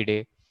 times every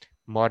day.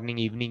 Morning,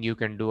 evening you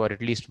can do, or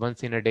at least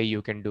once in a day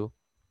you can do.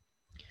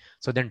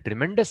 So then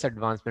tremendous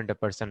advancement a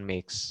person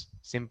makes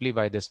simply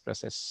by this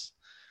process.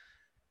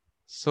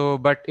 So,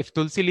 but if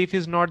Tulsi leaf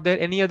is not there,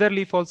 any other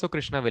leaf also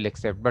Krishna will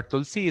accept. But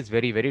Tulsi is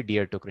very, very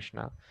dear to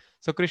Krishna.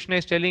 So Krishna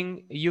is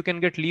telling you can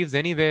get leaves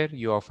anywhere.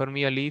 You offer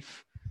me a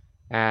leaf,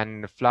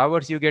 and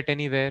flowers you get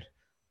anywhere.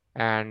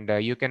 And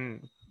you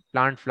can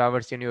plant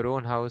flowers in your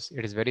own house.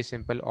 It is very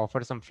simple.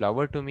 Offer some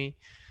flower to me.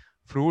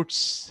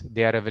 Fruits,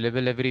 they are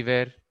available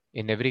everywhere.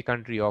 In every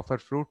country, offer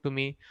fruit to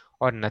me.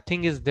 Or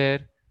nothing is there,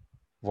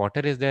 water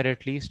is there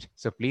at least,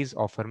 so please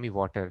offer me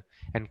water.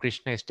 And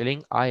Krishna is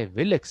telling, I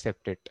will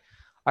accept it.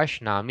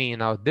 Ashnami.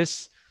 Now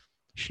this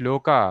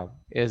shloka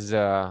is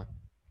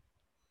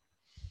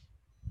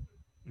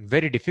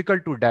very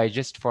difficult to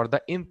digest for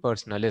the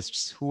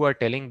impersonalists who are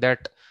telling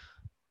that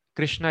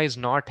Krishna is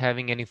not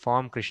having any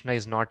form, Krishna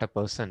is not a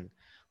person.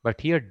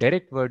 But here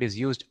direct word is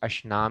used,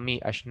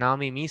 ashnami.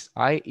 Ashnami means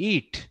I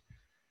eat.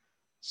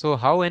 So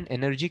how an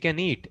energy can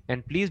eat?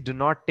 And please do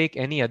not take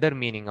any other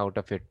meaning out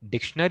of it.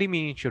 Dictionary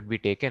meaning should be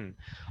taken.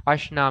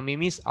 Ashnami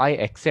means I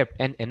accept,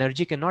 and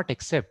energy cannot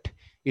accept.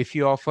 If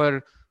you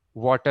offer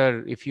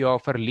water, if you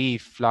offer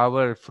leaf,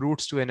 flower,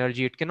 fruits to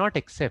energy, it cannot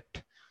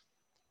accept.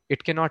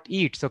 It cannot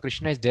eat. So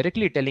Krishna is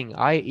directly telling,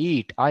 I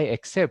eat, I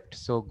accept.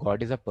 So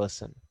God is a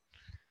person.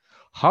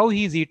 How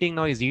he is eating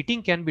now, his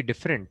eating can be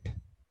different.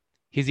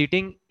 His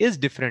eating is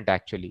different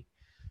actually.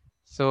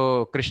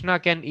 So Krishna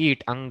can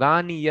eat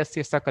angani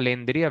yasya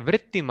sakalendriya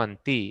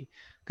vrittimanti.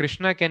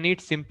 Krishna can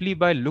eat simply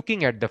by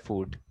looking at the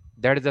food.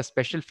 That is a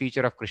special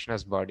feature of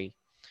Krishna's body.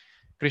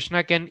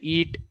 Krishna can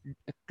eat,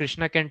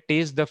 Krishna can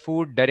taste the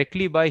food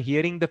directly by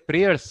hearing the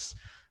prayers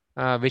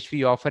which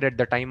we offer at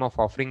the time of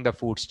offering the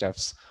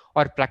foodstuffs.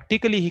 Or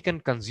practically he can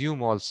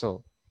consume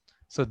also.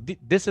 So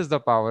this is the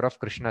power of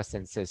Krishna's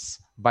senses.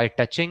 By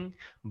touching,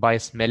 by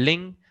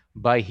smelling,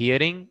 by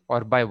hearing,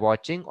 or by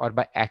watching, or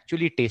by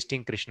actually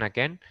tasting, Krishna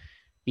can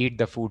eat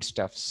the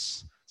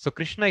foodstuffs. So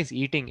Krishna is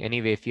eating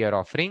anyway if you are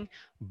offering,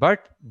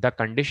 but the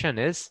condition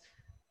is,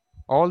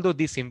 although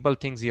these simple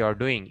things you are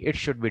doing, it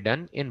should be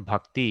done in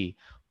bhakti.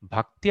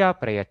 Bhaktya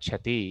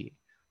prayachati.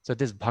 So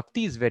this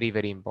bhakti is very,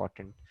 very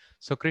important.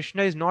 So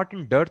Krishna is not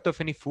in dearth of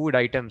any food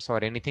items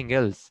or anything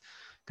else.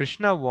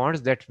 Krishna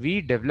wants that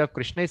we develop.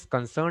 Krishna is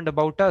concerned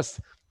about us.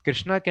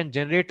 Krishna can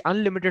generate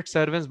unlimited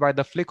servants by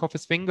the flick of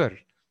his finger.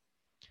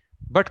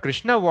 But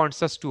Krishna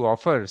wants us to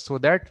offer so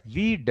that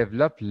we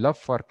develop love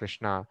for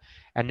Krishna.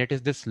 And it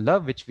is this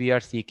love which we are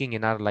seeking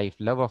in our life,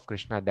 love of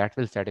Krishna, that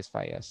will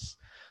satisfy us.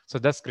 So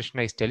thus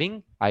Krishna is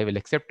telling, I will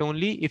accept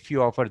only if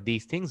you offer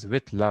these things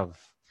with love.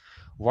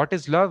 What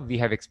is love? We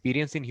have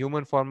experience in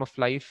human form of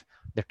life,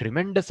 the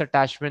tremendous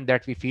attachment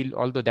that we feel,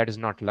 although that is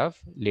not love.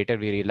 Later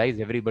we realize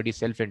everybody is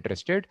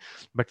self-interested,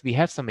 but we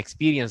have some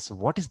experience.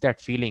 What is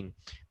that feeling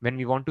when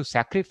we want to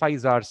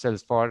sacrifice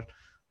ourselves for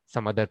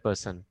some other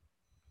person?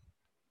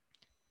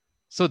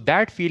 So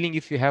that feeling,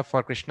 if you have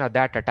for Krishna,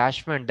 that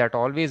attachment, that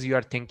always you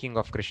are thinking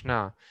of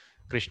Krishna,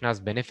 Krishna's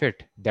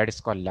benefit, that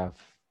is called love.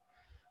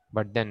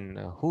 But then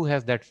who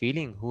has that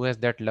feeling? Who has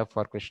that love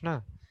for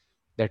Krishna?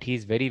 That he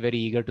is very, very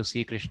eager to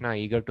see Krishna,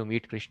 eager to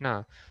meet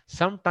Krishna.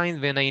 Sometimes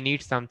when I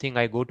need something,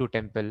 I go to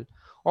temple,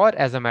 or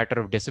as a matter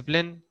of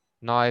discipline,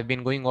 Now I've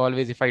been going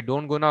always. If I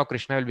don't go now,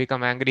 Krishna will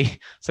become angry.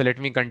 So let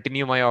me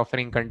continue my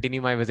offering,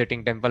 continue my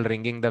visiting temple,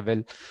 ringing the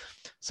bell.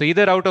 So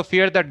either out of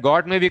fear that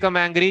God may become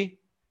angry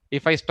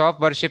if I stop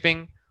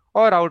worshipping,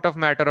 or out of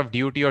matter of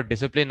duty or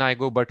discipline I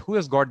go. But who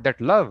has got that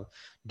love?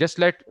 Just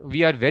like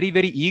we are very,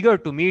 very eager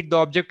to meet the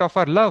object of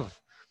our love.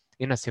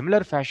 In a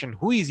similar fashion,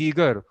 who is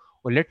eager?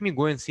 Oh, let me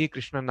go and see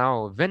Krishna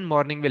now. When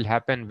morning will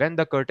happen, when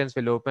the curtains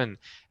will open,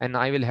 and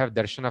I will have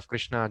darshan of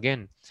Krishna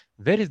again.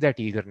 Where is that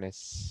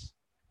eagerness?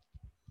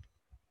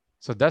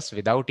 So, thus,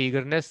 without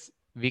eagerness,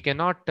 we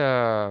cannot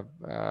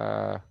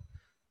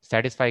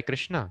satisfy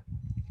Krishna.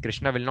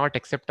 Krishna will not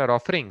accept our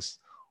offerings.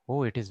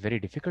 Oh, it is very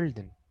difficult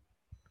then.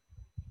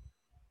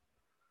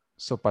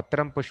 So,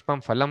 Patram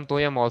Pushpam Phalam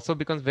Toyam also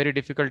becomes very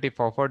difficult if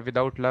offered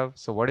without love.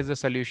 So, what is the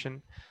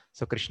solution?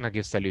 So, Krishna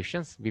gives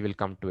solutions. We will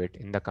come to it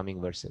in the coming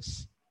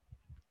verses.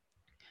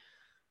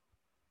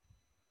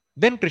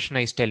 Then Krishna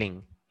is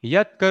telling,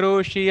 Yat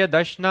karoshi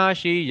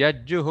yadashnashi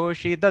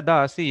yajjuhoshi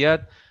dadasi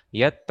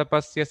yat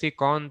tapasyasi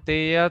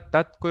kaunteya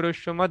tat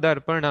kurushu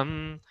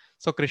madarpanam.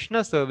 So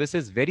Krishna's service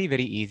is very,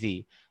 very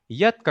easy.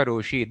 Yat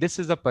karoshi, this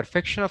is the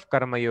perfection of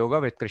karma yoga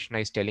which Krishna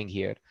is telling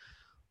here.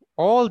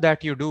 All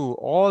that you do,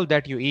 all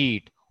that you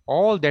eat,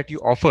 all that you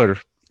offer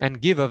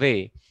and give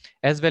away,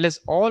 as well as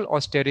all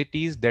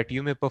austerities that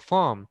you may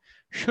perform,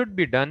 should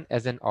be done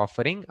as an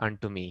offering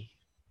unto me.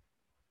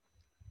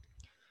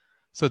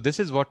 So this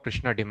is what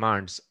Krishna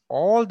demands.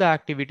 All the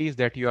activities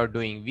that you are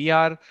doing, we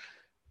are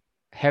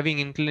having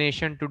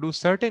inclination to do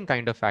certain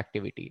kind of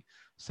activity.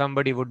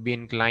 Somebody would be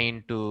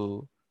inclined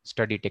to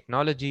study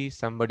technology,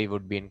 somebody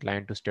would be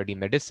inclined to study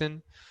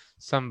medicine,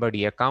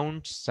 somebody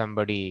accounts,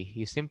 somebody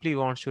he simply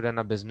wants to run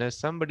a business,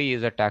 somebody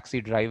is a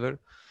taxi driver,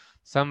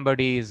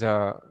 somebody is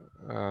a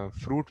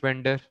fruit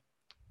vendor,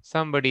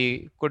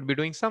 somebody could be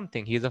doing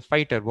something, he is a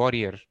fighter,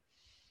 warrior.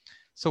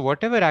 So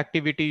whatever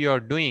activity you are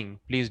doing,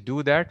 please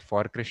do that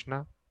for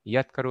Krishna.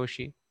 Yat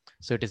karoshi.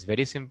 So it is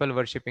very simple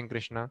worshipping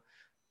Krishna.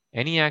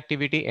 Any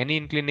activity, any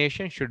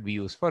inclination should be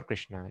used for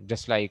Krishna.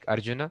 Just like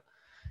Arjuna,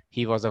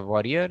 he was a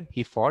warrior,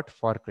 he fought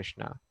for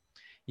Krishna.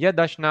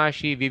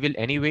 Yadashnashi, we will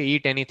anyway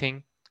eat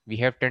anything. We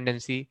have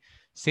tendency.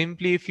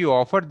 Simply if you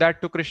offer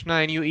that to Krishna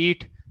and you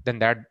eat, then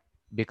that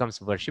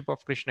becomes worship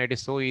of Krishna. It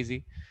is so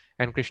easy.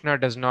 And Krishna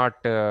does not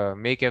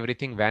make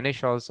everything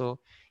vanish also.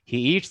 He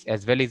eats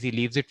as well as he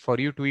leaves it for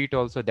you to eat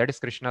also. That is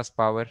Krishna's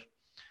power.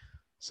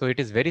 So it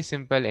is very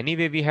simple.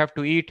 Anyway, we have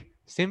to eat.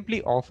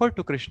 Simply offer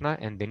to Krishna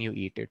and then you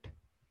eat it.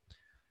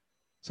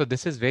 So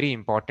this is very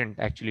important,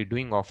 actually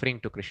doing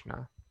offering to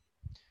Krishna.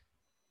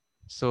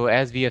 So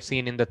as we have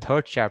seen in the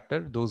third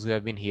chapter, those who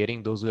have been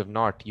hearing, those who have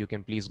not, you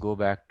can please go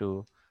back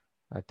to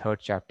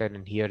third chapter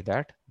and hear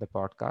that, the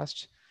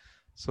podcast.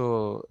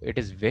 So it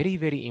is very,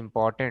 very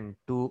important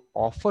to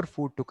offer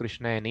food to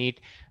Krishna and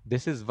eat.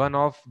 This is one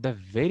of the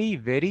very,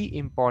 very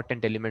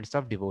important elements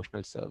of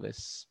devotional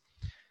service.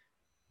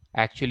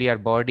 Actually, our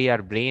body,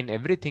 our brain,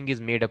 everything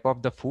is made up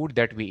of the food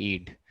that we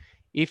eat.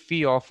 If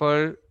we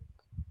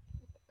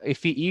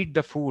eat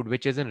the food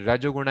which is in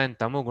Rajoguna and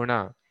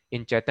Tamoguna,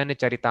 in Chaitanya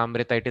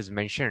Charitamrita it is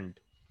mentioned,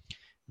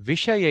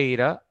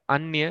 Vishayaira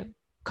Anya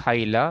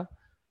Khaila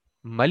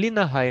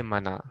Malinahai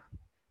Mana.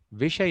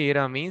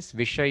 Vishaira means,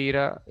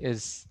 Vishaira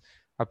is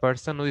a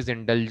person who is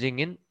indulging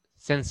in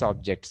sense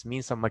objects,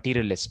 means a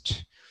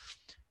materialist.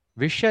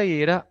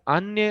 Vishaira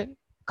Anya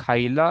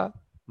Khaila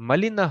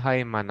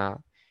Malinahai Mana.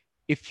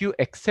 If you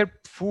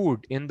accept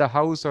food in the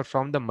house or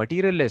from the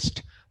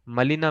materialist,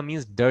 Malina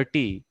means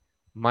dirty.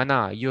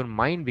 Mana, your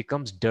mind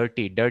becomes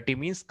dirty. Dirty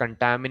means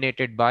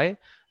contaminated by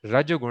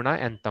Rajoguna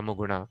and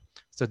Tamoguna.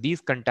 So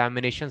these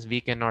contaminations we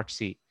cannot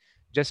see.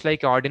 Just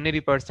like an ordinary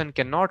person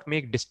cannot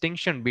make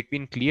distinction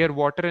between clear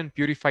water and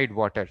purified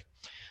water.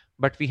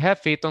 But we have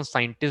faith on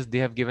scientists. They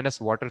have given us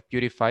water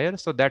purifier,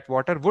 so that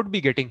water would be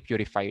getting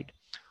purified.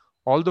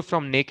 Although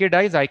from naked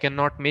eyes, I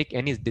cannot make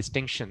any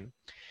distinction.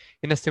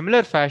 In a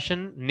similar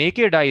fashion,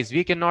 naked eyes,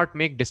 we cannot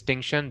make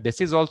distinction.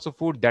 This is also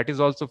food, that is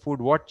also food.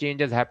 What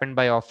change has happened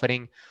by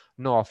offering?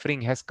 No,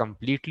 offering has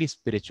completely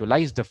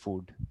spiritualized the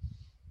food.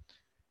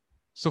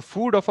 So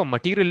food of a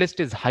materialist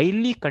is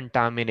highly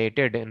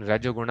contaminated in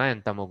Rajoguna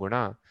and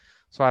Tamoguna.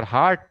 So our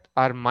heart,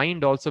 our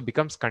mind also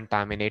becomes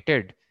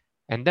contaminated.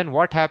 And then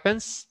what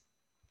happens?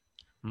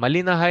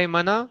 Malinahai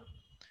mana,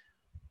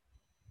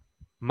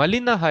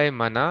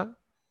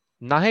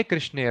 nahe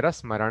Krishnera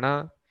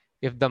smarana.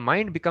 If the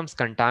mind becomes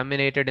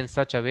contaminated in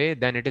such a way,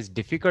 then it is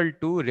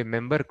difficult to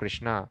remember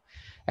Krishna.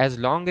 As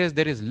long as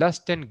there is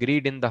lust and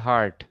greed in the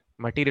heart,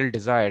 material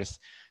desires,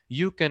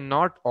 you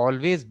cannot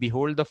always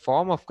behold the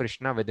form of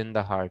Krishna within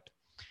the heart.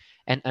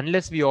 And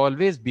unless we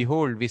always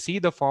behold, we see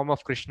the form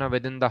of Krishna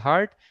within the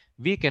heart,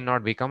 we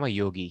cannot become a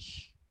yogi.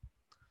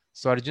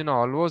 So Arjuna,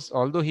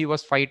 although he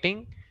was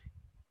fighting,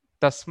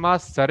 Tasma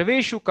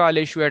sarveshu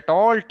kaleshu, at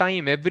all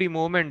time, every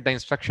moment, the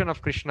instruction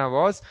of Krishna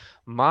was,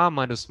 Ma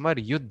manusmar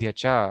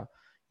yudhyacha.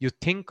 You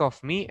think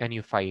of me and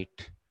you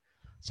fight.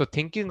 So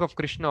thinking of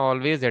Krishna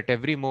always at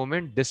every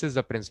moment, this is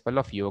the principle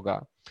of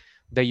yoga.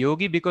 The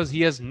yogi, because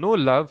he has no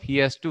love, he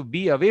has to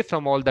be away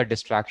from all the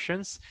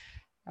distractions.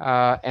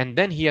 and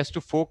then he has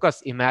to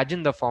focus,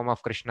 imagine the form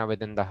of Krishna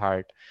within the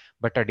heart.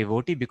 But a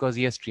devotee, because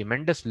he has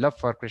tremendous love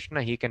for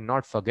Krishna, he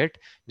cannot forget.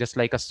 Just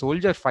like a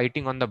soldier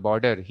fighting on the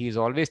border, he is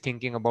always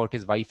thinking about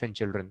his wife and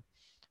children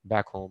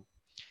back home.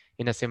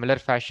 In a similar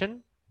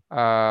fashion,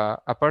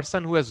 a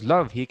person who has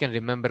love, he can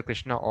remember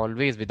Krishna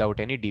always without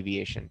any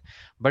deviation.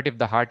 But if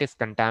the heart is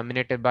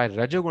contaminated by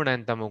Rajoguna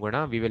and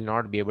Tamoguna, we will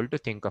not be able to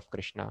think of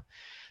Krishna.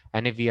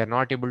 And if we are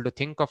not able to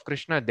think of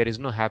Krishna, there is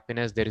no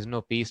happiness, there is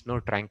no peace, no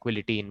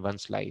tranquility in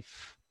one's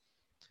life.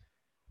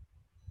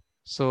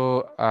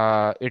 So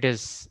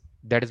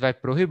that is why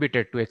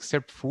prohibited to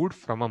accept food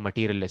from a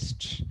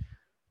materialist.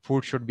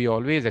 Food should be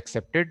always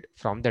accepted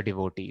from the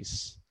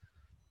devotees.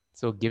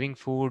 So giving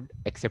food,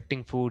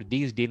 accepting food,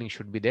 these dealings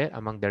should be there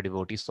among the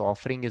devotees. So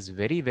offering is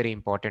very, very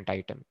important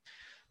item.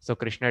 So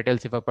Krishna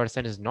tells, if a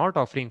person is not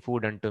offering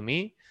food unto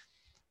me,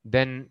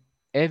 then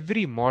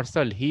every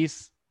morsel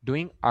he's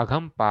doing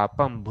agham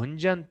papam,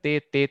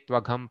 bhunjante te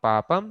tvagham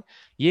papam,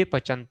 ye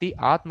pachanti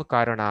atma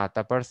karanat.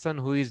 A person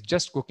who is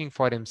just cooking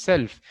for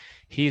himself,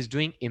 he is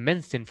doing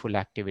immense sinful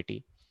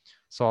activity.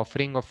 So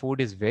offering of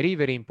food is very,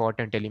 very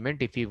important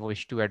element if we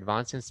wish to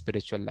advance in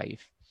spiritual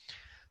life.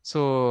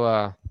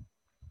 So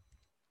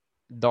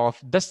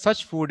thus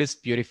such food is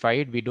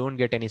purified, we don't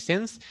get any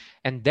sins,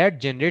 and that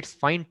generates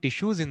fine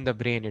tissues in the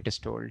brain, it is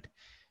told.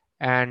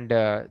 And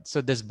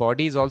so this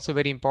body is also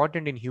very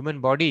important in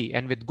human body,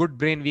 and with good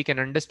brain we can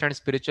understand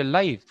spiritual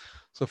life.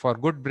 So for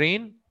good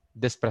brain,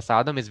 this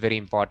prasadam is very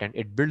important.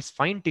 It builds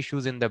fine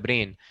tissues in the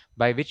brain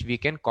by which we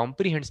can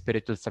comprehend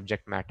spiritual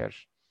subject matter.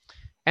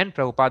 And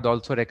Prabhupada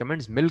also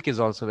recommends milk is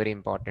also very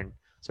important.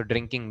 So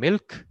drinking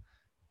milk,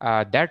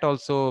 that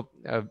also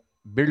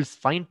builds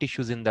fine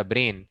tissues in the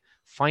brain,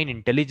 fine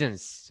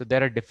intelligence. So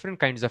there are different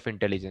kinds of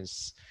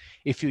intelligence.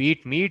 If you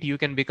eat meat, you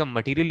can become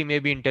materially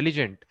maybe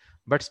intelligent,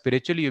 but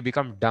spiritually you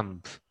become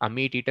dumb. A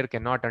meat eater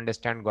cannot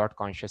understand God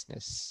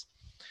consciousness.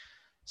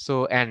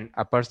 So, and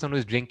a person who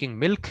is drinking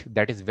milk,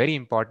 that is very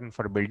important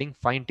for building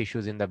fine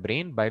tissues in the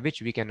brain by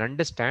which we can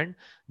understand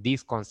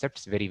these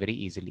concepts very, very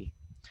easily.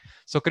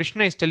 So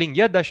Krishna is telling,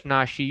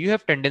 Yadashnashi, you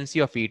have tendency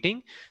of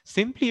eating,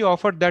 simply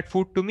offer that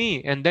food to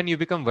me and then you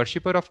become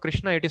worshipper of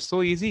Krishna. It is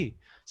so easy.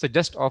 So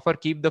just offer,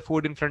 keep the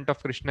food in front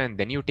of Krishna and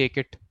then you take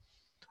it.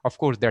 Of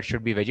course, that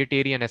should be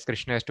vegetarian, as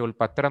Krishna has told,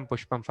 Patram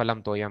Pushpam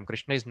Phalam Toyam.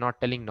 Krishna is not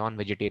telling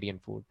non-vegetarian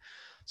food.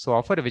 So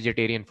offer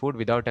vegetarian food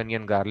without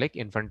onion garlic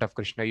in front of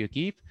Krishna, you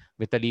keep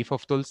with a leaf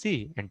of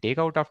tulsi and take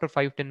out after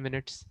 5-10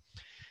 minutes.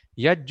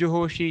 Yat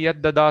Juhoshi,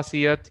 Yat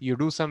Dadasi Yat, you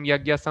do some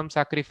yagya, some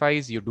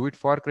sacrifice, you do it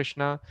for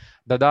Krishna.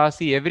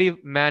 Dadasi, every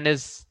man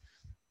is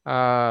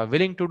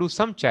willing to do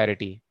some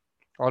charity.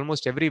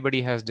 Almost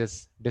everybody has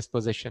this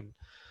disposition.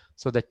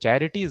 So the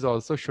charities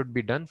also should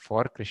be done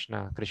for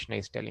Krishna, Krishna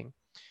is telling.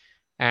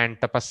 And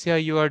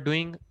tapasya you are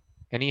doing,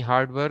 any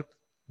hard work,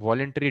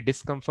 voluntary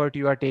discomfort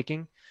you are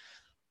taking,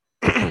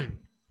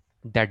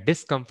 that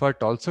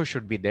discomfort also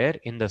should be there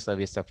in the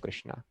service of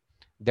Krishna.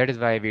 That is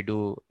why we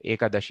do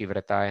Ekadashi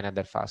Vrata and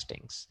other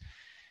fastings.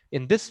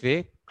 In this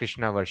way,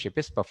 Krishna worship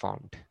is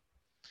performed.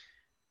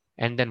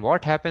 And then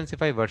what happens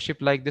if I worship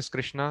like this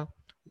Krishna?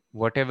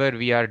 Whatever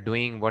we are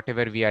doing,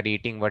 whatever we are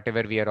eating,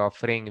 whatever we are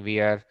offering, we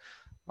are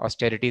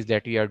austerities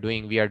that we are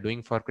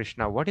doing for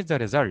Krishna. What is the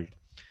result?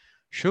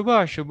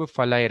 Shubha Shubha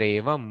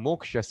Falairevam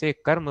Mokshase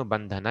Karma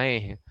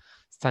Bandhanae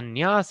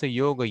Sannyas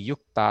Yoga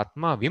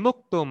Yuktatma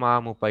Vimukto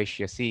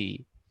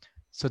Mamupaishyasi.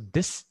 So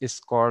this is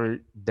called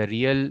the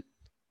real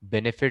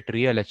benefit,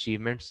 real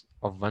achievements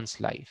of one's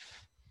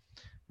life.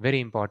 Very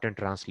important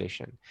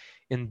translation.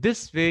 In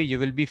this way, you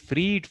will be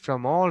freed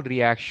from all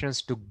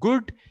reactions to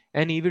good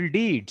and evil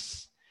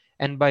deeds.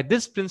 And by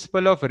this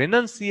principle of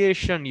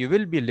renunciation, you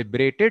will be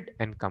liberated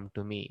and come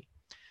to me.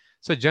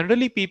 So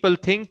generally people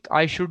think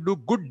I should do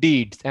good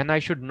deeds and I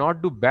should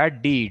not do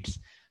bad deeds.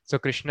 So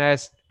Krishna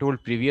has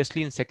told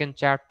previously in second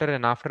chapter,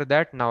 and after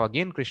that, now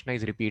again Krishna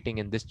is repeating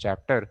in this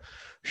chapter,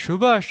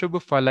 Shubha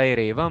Shubha Falai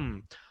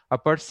Revam. A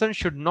person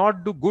should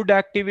not do good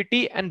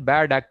activity and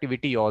bad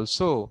activity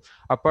also.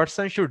 A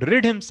person should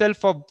rid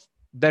himself of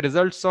the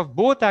results of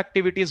both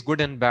activities, good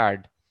and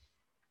bad.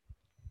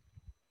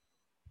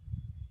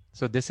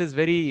 So this is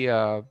very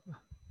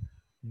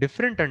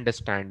different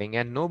understanding,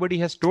 and nobody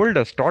has taught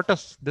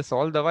us this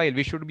all the while.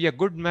 We should be a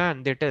good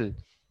man, they tell,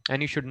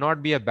 and you should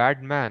not be a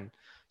bad man.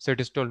 So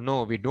it is told,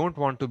 no, we don't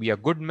want to be a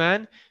good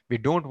man, we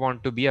don't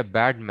want to be a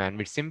bad man,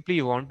 we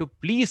simply want to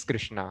please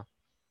Krishna.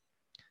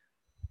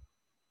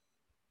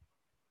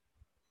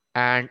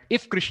 And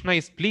if Krishna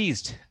is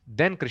pleased,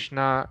 then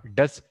Krishna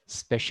does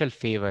special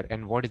favor.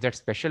 And what is that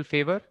special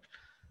favor?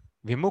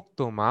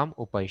 Vimukto mam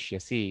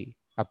upaishyasi.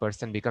 A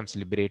person becomes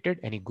liberated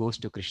and he goes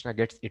to Krishna,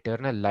 gets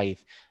eternal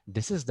life.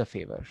 This is the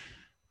favor.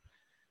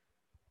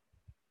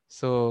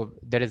 So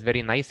there is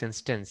very nice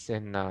instance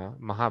in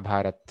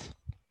Mahabharat.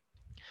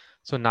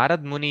 So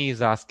Narad Muni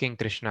is asking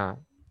Krishna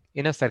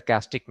in a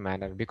sarcastic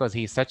manner, because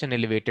he is such an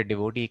elevated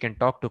devotee, he can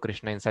talk to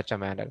Krishna in such a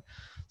manner.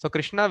 So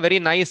Krishna, very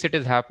nice it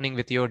is happening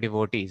with your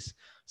devotees.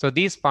 So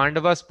these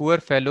Pandavas, poor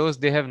fellows,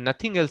 they have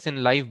nothing else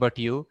in life but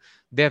you.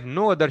 They have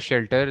no other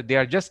shelter. They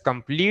are just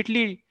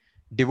completely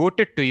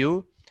devoted to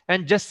you.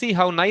 And just see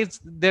how nice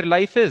their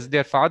life is.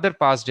 Their father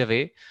passed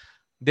away.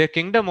 Their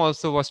kingdom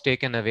also was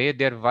taken away.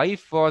 Their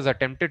wife was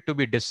attempted to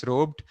be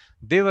disrobed.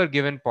 They were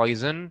given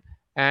poison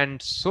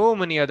and so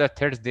many other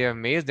threats they have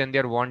made. Then they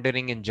are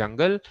wandering in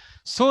jungle.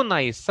 So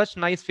nice, such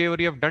nice favor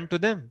you have done to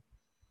them.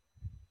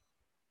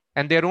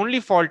 And their only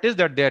fault is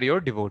that they are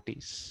your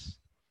devotees.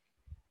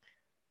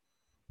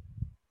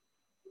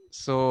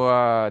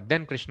 So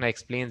then Krishna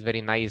explains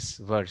very nice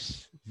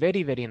verse.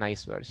 Very, very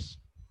nice verse.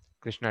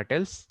 Krishna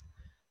tells,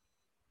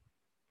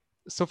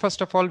 so first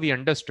of all, we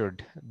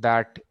understood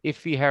that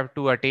if we have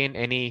to attain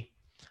any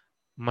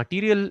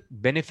material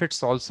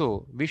benefits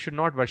also, we should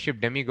not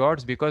worship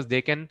demigods because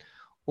they can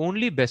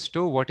only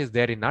bestow what is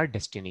there in our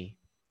destiny.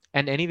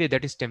 And anyway,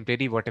 that is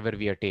temporary, whatever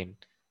we attain.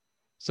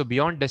 So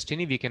beyond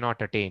destiny, we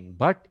cannot attain.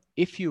 But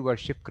if you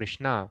worship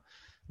Krishna,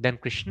 then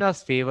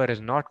Krishna's favor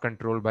is not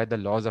controlled by the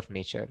laws of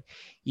nature.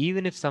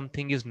 Even if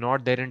something is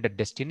not there in the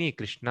destiny,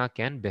 Krishna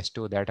can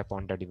bestow that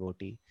upon the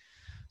devotee.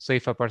 So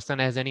if a person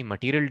has any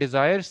material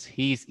desires,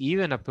 he is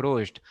even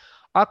approached.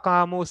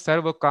 Akamo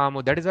sarva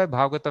kamo. That is why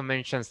Bhagavatam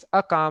mentions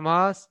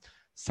akamas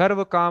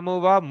sarva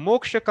kamo va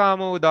moksha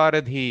kamo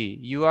udaradhi.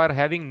 You are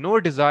having no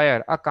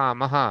desire.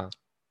 Akamaha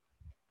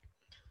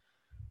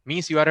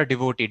means you are a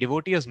devotee.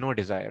 Devotee has no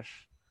desire.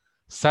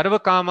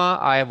 Sarva kama,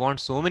 I want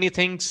so many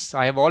things.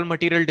 I have all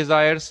material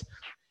desires.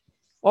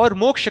 Or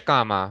moksha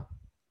kama,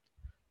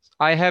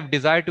 I have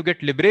desire to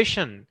get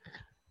liberation.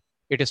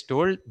 It is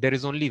told there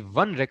is only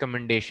one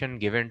recommendation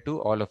given to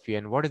all of you.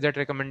 And what is that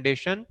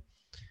recommendation?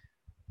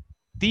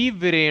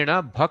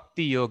 Tivrena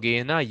bhakti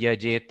yogena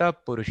yajeta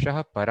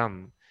purushah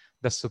param.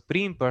 The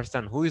supreme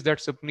person. Who is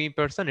that supreme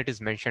person? It is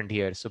mentioned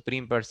here.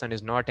 Supreme person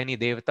is not any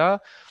devata,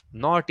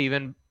 not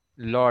even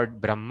Lord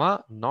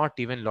Brahma, not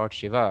even Lord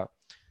Shiva.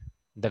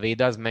 The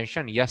Vedas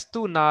mention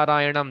Yastu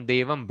Narayanam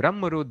Devam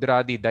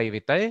Brahmarudradi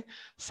Daivitae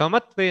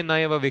Samatve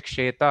Naiva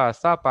Viksheta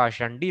Sa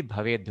Pashandi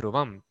Bhave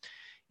Dhruvam.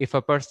 If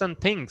a person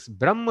thinks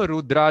Brahma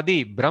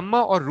Rudradi,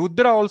 Brahma or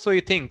Rudra also he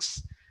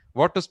thinks,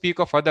 what to speak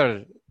of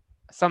other?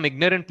 Some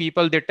ignorant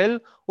people, they tell,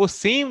 oh,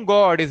 same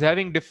God is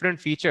having different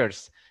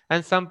features.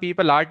 And some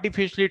people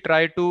artificially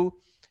try to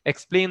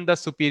explain the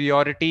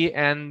superiority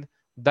and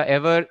the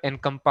ever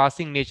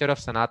encompassing nature of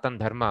Sanatan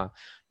Dharma.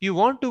 You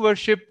want to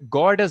worship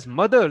God as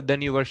mother,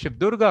 then you worship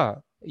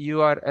Durga.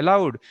 You are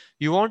allowed.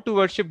 You want to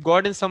worship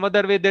God in some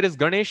other way, there is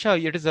Ganesha,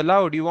 it is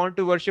allowed. You want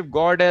to worship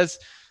God as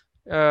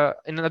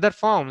in another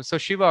form, so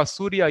Shiva,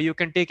 Surya, you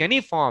can take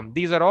any form.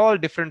 These are all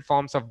different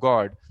forms of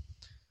God.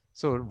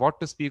 So what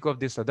to speak of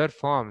these other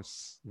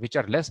forms which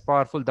are less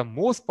powerful? The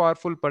most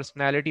powerful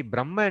personality,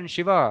 Brahma and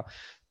Shiva.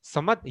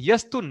 Samat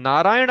yastu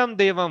Narayanam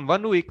Devam,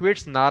 one who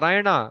equates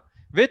Narayana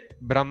with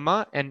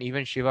Brahma and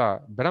even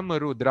Shiva. Brahma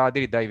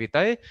Rudradri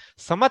Daivitai.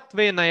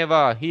 Samatve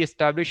Nayava, he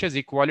establishes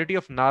equality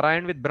of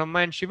Narayan with Brahma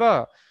and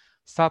Shiva.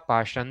 Sa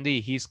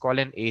Pashandi, he is called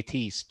an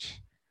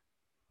atheist.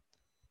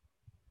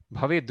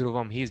 Bhave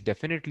Dhruvam, he is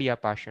definitely a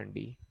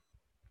Pashandi.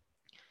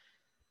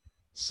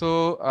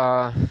 So,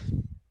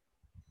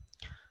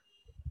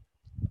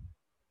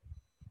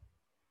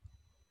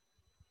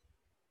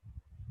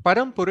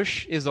 Param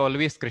Purush is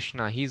always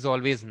Krishna, he is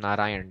always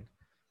Narayan.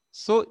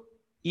 So,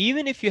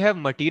 even if you have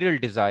material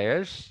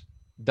desires,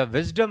 the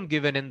wisdom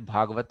given in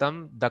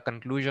Bhagavatam, the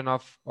conclusion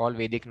of all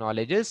Vedic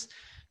knowledge is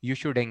you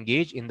should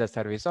engage in the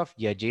service of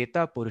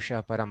Yajeta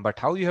Purusha Param. But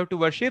how you have to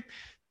worship?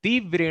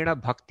 Tivrena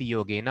Bhakti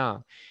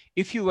Yogena.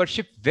 If you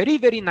worship very,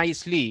 very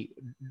nicely,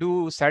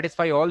 do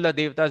satisfy all the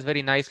devatas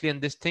very nicely in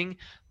this thing,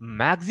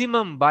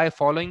 maximum by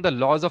following the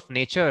laws of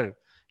nature,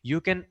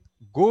 you can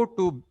go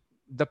to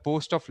the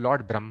post of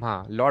Lord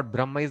Brahma. Lord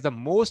Brahma is the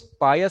most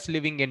pious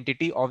living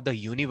entity of the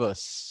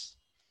universe.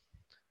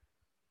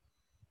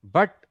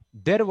 But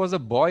there was a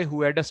boy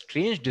who had a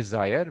strange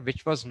desire,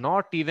 which was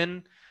not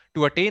even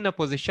to attain a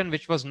position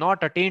which was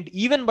not attained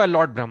even by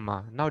Lord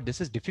Brahma. Now,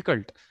 this is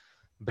difficult.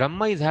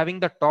 Brahma is having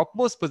the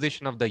topmost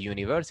position of the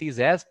universe. He is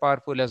as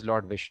powerful as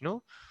Lord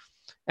Vishnu.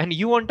 And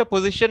you want a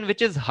position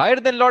which is higher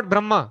than Lord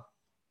Brahma.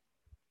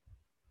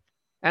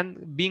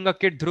 And being a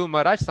kid, Dhruv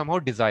Maharaj somehow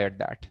desired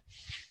that.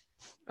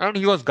 And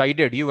he was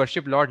guided. You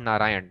worship Lord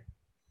Narayan.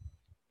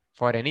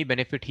 For any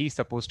benefit, he is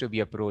supposed to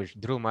be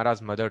approached. Dhruv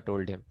Maharaj's mother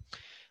told him.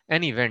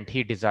 And he went,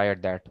 he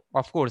desired that.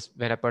 Of course,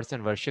 when a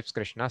person worships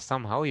Krishna,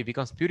 somehow he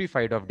becomes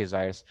purified of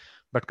desires.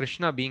 But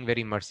Krishna, being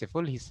very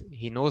merciful,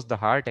 he knows the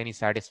heart and he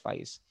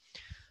satisfies.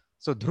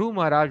 So Dhruv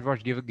Maharaj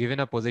was given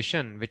a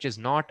position which is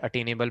not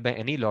attainable by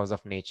any laws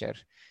of nature.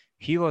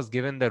 He was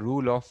given the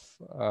rule of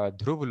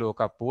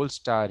Dhruvaloka, pole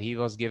star. He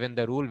was given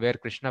the rule where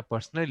Krishna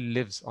personally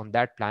lives on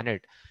that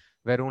planet,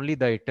 where only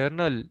the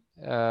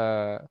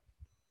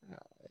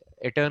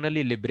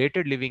eternally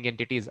liberated living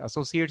entities,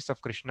 associates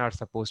of Krishna, are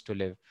supposed to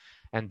live.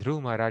 And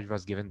Dhruv Maharaj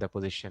was given the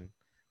position.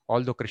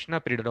 Although Krishna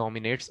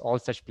predominates all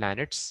such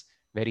planets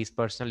where he is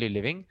personally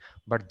living,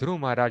 but Dhruv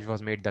Maharaj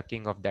was made the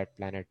king of that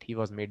planet. He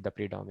was made the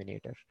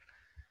predominator.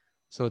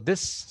 So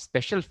this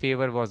special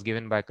favor was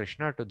given by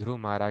Krishna to Dhruv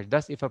Maharaj.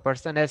 Thus, if a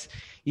person has,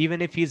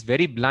 even if he is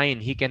very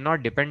blind, he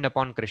cannot depend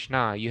upon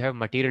Krishna, you have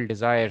material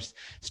desires,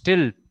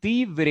 still,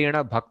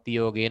 Tivrena Bhakti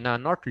Yogena,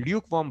 not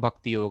lukewarm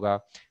Bhakti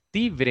Yoga,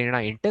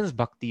 Tivrena, intense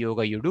Bhakti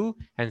Yoga you do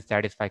and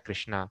satisfy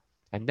Krishna.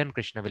 And then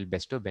Krishna will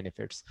bestow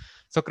benefits.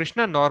 So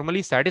Krishna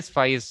normally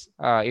satisfies,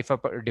 if a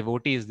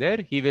devotee is there,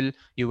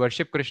 you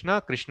worship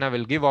Krishna, Krishna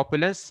will give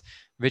opulence,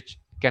 which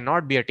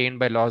cannot be attained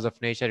by laws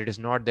of nature. It is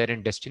not there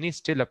in destiny,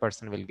 still a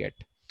person will get.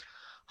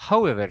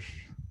 However,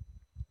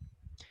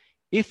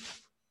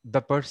 if the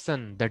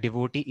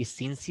devotee is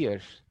sincere,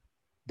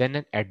 then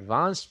an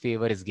advanced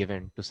favor is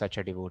given to such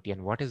a devotee.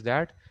 And what is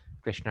that?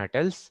 Krishna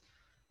tells,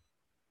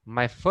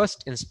 my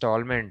first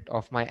installment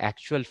of my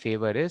actual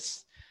favor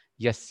is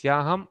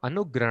Yasyaham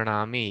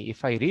Anugranami.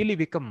 If I really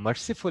become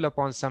merciful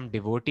upon some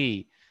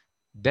devotee,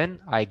 then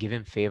I give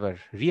him favor,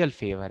 real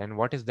favor. And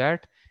what is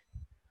that?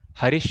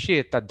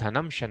 Harishye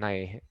tadhanam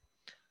shanaye.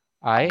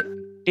 I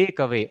take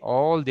away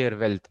all their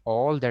wealth,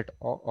 all that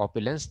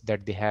opulence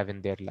that they have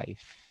in their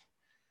life.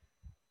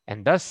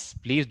 And thus,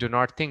 please do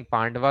not think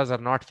Pandavas are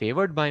not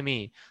favored by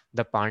me.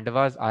 The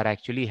Pandavas are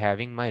actually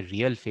having my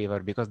real favor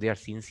because they are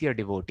sincere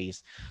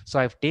devotees. So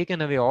I've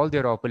taken away all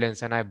their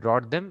opulence and I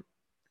brought them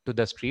to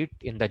the street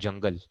in the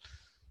jungle.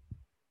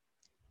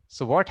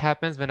 So what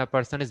happens when a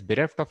person is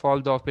bereft of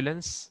all the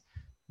opulence?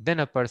 Then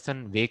a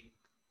person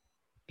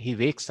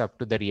wakes up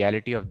to the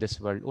reality of this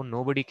world. Oh,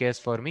 nobody cares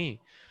for me.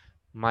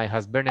 My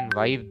husband and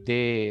wife,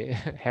 they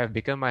have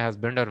become my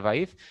husband or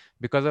wife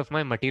because of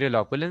my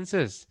material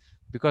opulences,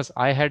 because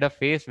I had a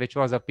face which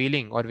was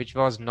appealing or which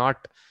was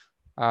not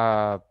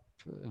uh,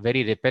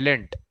 very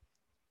repellent,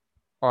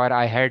 or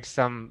I had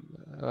some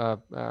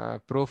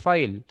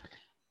profile,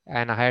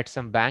 and I had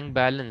some bank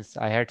balance,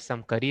 I had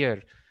some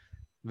career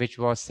which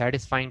was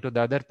satisfying to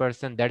the other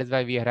person. That is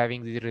why we are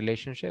having these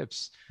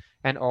relationships.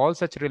 And all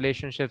such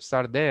relationships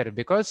are there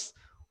because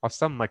of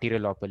some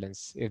material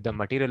opulence. If the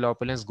material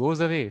opulence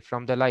goes away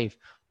from the life,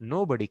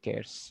 nobody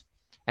cares.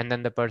 And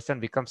then the person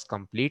becomes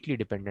completely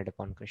dependent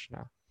upon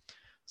Krishna.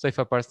 So if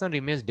a person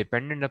remains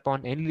dependent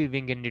upon any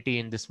living entity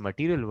in this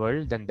material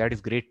world, then that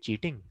is great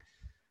cheating.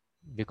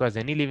 Because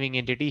any living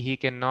entity, he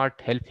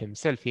cannot help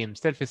himself. He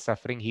himself is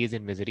suffering. He is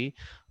in misery.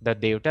 The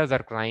devatas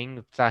are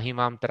crying,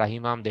 Trahimam,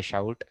 Trahimam, they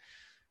shout.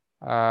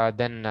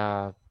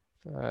 Then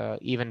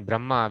even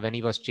Brahma, when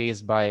he was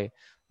chased by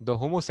the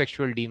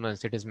homosexual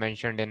demons, it is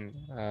mentioned in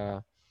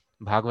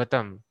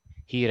Bhagavatam,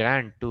 he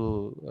ran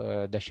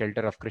to the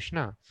shelter of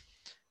Krishna.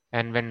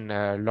 And when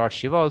Lord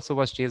Shiva also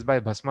was chased by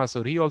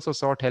Bhasmasur, he also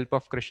sought help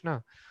of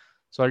Krishna.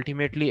 So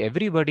ultimately,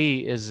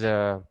 everybody is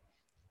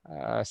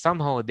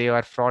somehow they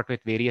are fraught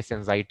with various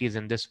anxieties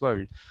in this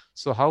world.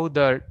 So how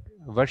the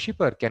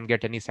worshipper can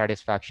get any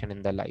satisfaction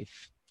in the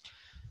life?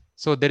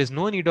 So there is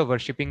no need of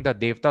worshipping the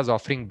devtas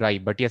offering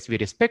bribe, but yes, we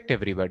respect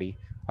everybody.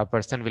 A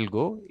person will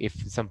go, if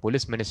some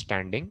policeman is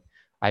standing,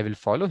 I will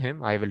follow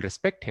him, I will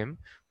respect him,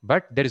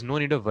 but there is no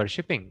need of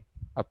worshipping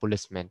a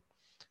policeman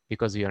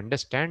because you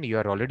understand you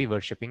are already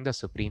worshipping the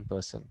Supreme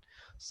Person.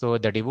 So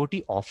the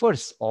devotee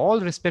offers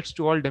all respects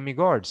to all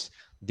demigods.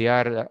 They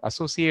are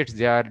associates,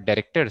 they are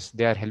directors,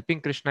 they are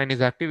helping Krishna in his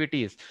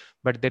activities,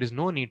 but there is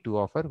no need to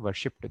offer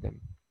worship to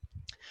them.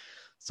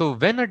 So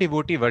when a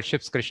devotee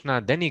worships Krishna,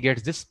 then he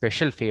gets this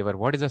special favor.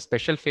 What is a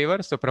special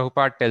favor? So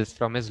Prabhupada tells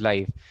from his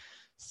life.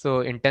 So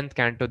in 10th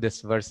canto,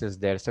 this verse is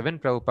there. So when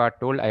Prabhupada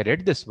told, I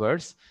read this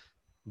verse,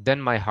 then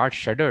my heart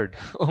shuddered.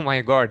 Oh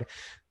my God.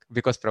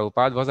 Because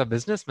Prabhupada was a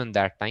businessman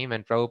that time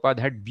and Prabhupada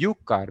had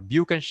Buick car.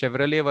 Buick and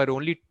Chevrolet were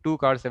only two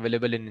cars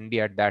available in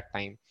India at that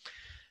time.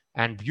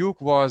 And Buick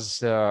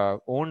was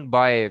owned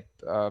by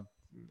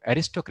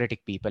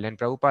aristocratic people, and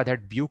Prabhupada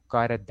had Buick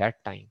car at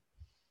that time.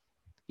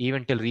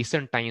 Even till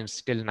recent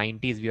times, till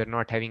 90s, we are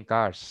not having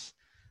cars.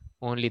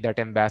 Only that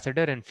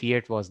Ambassador and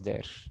Fiat was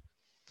there.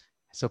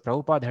 So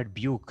Prabhupada had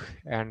Buick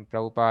and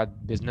Prabhupada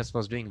business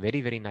was doing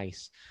very, very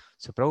nice.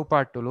 So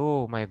Prabhupada told,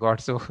 oh my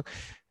God, so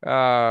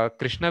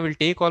Krishna will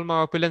take all my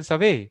opulence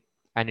away.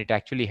 And it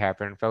actually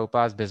happened.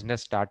 Prabhupada's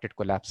business started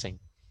collapsing.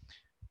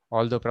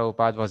 Although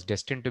Prabhupada was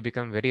destined to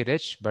become very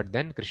rich, but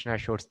then Krishna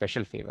showed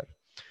special favor.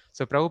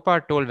 So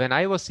Prabhupada told, when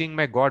I was seeing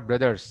my God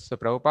brothers, so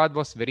Prabhupada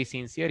was very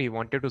sincere. He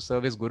wanted to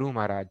serve his Guru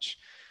Maharaj.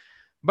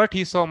 But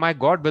he saw my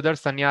God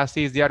brothers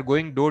sannyasis, they are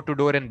going door to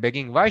door and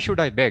begging. Why should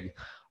I beg?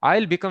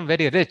 I'll become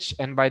very rich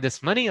and by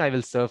this money I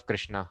will serve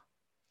Krishna.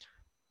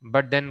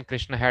 But then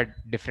Krishna had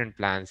different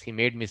plans. He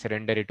made me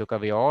surrender. He took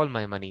away all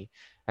my money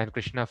and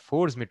Krishna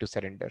forced me to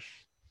surrender.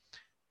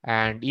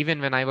 And even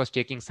when I was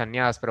taking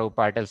sannyas,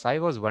 Prabhupada tells, I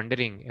was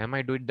wondering, am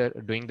I doing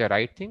the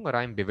right thing or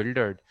I'm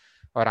bewildered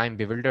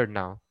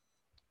now.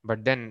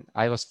 But then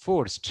I was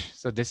forced.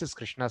 So this is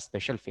Krishna's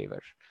special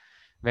favor.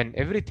 When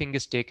everything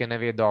is taken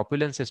away, the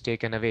opulence is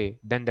taken away,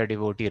 then the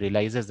devotee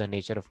realizes the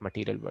nature of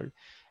material world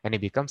and he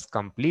becomes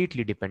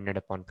completely dependent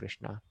upon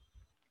Krishna.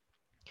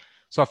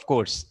 So of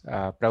course,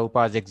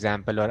 Prabhupada's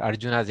example or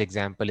Arjuna's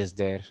example is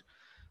there.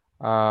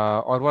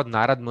 Or what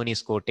Narad Muni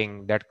is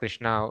quoting, that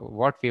Krishna,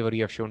 what favor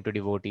you have shown to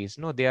devotees.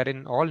 No, they are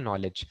in all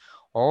knowledge.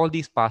 All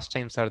these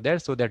pastimes are there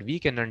so that we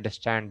can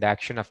understand the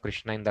action of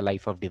Krishna in the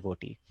life of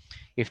devotee.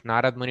 If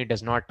Narad Muni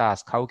does not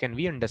ask, how can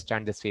we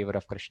understand this favor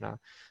of Krishna?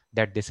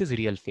 That this is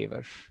real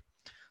favor.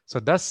 So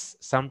thus,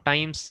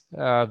 sometimes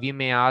we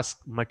may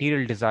ask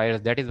material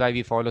desires. That is why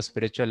we follow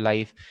spiritual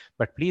life.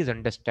 But please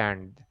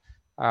understand,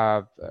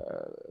 uh,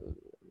 uh,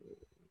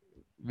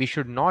 we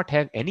should not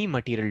have any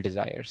material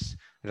desires.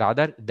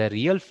 Rather, the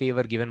real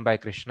favor given by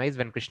Krishna is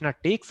when Krishna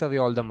takes away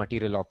all the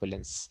material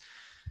opulence.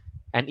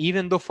 And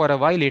even though for a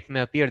while it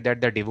may appear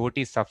that the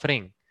devotee is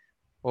suffering,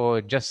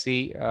 oh, just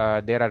see,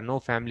 there are no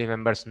family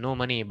members, no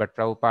money, but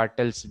Prabhupada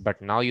tells,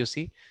 but now you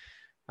see,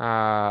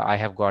 I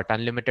have got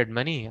unlimited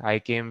money. I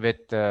came with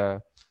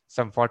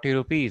some 40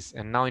 rupees,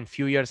 and now in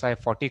few years I have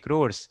 40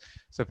 crores.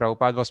 So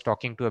Prabhupada was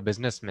talking to a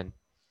businessman.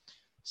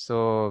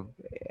 So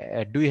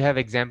do you have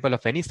example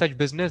of any such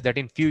business that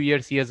in few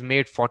years he has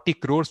made 40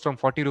 crores from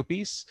 40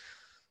 rupees?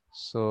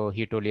 So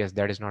he told, yes,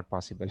 that is not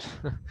possible.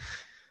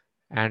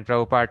 And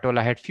Prabhupada told,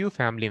 I had few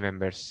family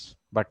members,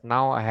 but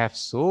now I have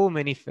so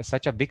many,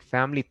 such a big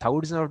family,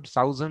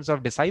 thousands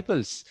of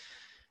disciples.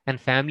 And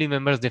family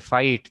members, they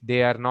fight.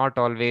 They are not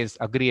always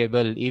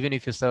agreeable. Even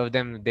if you serve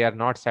them, they are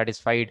not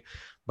satisfied.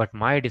 But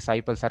my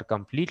disciples are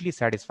completely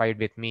satisfied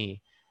with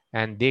me,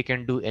 and they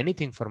can do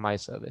anything for my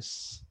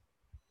service.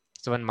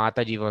 So when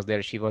Mataji was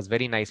there, she was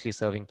very nicely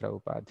serving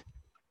Prabhupada.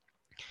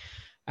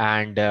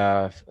 And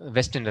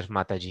Westerner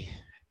Mataji.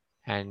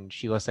 And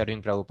she was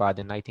serving Prabhupada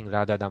in, I think,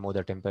 Radha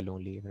Damodar temple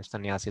only, where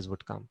sannyasis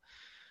would come.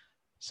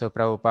 So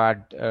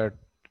Prabhupada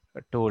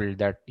told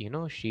that,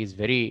 she is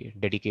very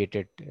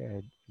dedicated,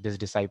 this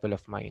disciple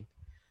of mine.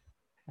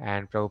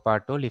 And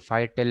Prabhupada told, if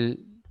I tell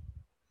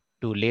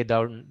to lay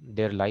down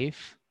their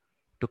life,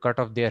 to cut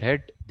off their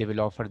head, they will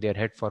offer their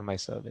head for my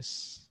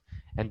service.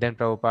 And then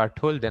Prabhupada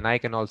told, then I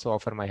can also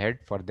offer my head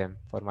for them,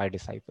 for my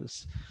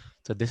disciples.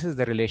 So this is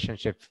the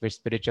relationship which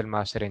spiritual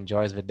master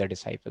enjoys with the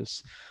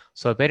disciples.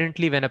 So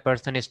apparently when a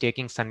person is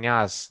taking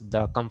sannyas,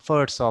 the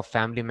comforts of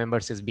family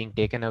members is being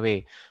taken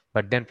away.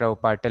 But then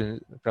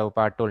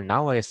Prabhupada told,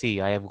 now I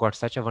see I have got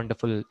such a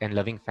wonderful and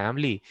loving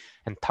family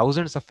and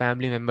thousands of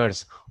family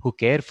members who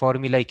care for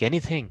me like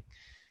anything.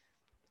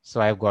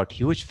 So I've got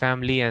huge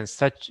family and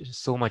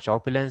so much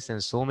opulence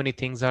and so many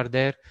things are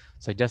there.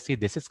 So just see,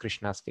 this is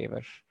Krishna's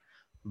favor.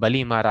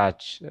 Bali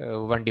Maharaj,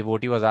 one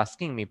devotee was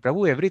asking me,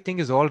 Prabhu, everything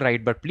is all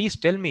right, but please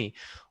tell me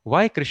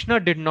why Krishna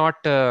did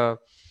not uh,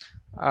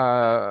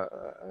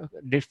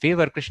 did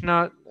favor.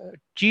 Krishna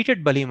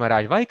cheated Bali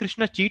Maharaj. Why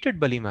Krishna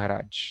cheated Bali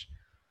Maharaj?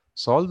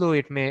 So although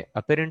it may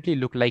apparently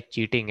look like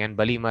cheating and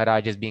Bali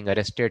Maharaj is being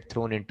arrested,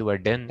 thrown into a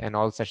den and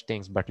all such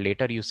things, but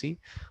later you see,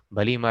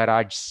 Bali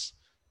Maharaj's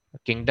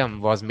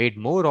kingdom was made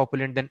more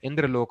opulent than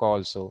Indraloka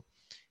also.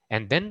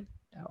 And then,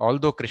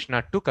 although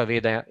Krishna took away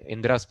the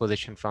Indra's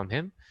position from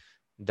him,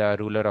 the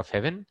ruler of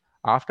heaven,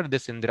 after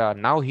this Indra,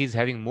 now he's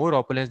having more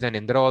opulence than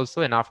Indra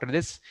also, and after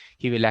this,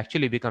 he will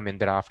actually become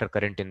Indra after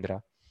current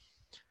Indra.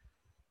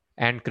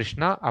 And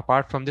Krishna,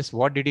 apart from this,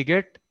 what did he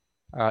get?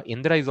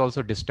 Indra is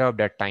also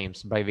disturbed at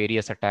times by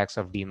various attacks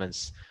of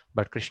demons.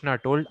 But Krishna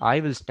told,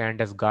 I will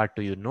stand as guard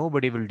to you.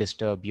 Nobody will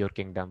disturb your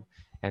kingdom.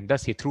 And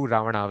thus he threw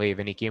Ravana away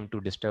when he came to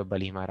disturb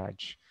Bali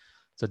Maharaj.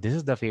 So this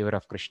is the favor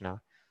of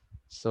Krishna.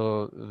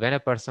 So when a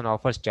person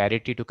offers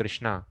charity to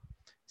Krishna,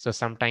 so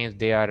sometimes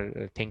they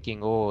are thinking,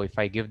 oh, if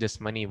I give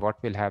this money,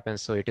 what will happen?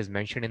 So it is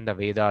mentioned in the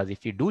Vedas,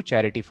 if you do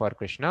charity for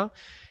Krishna,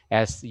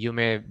 as you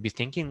may be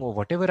thinking, oh,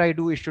 whatever I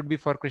do, it should be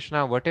for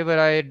Krishna. Whatever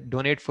I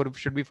donate for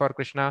should be for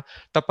Krishna.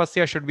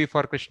 Tapasya should be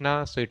for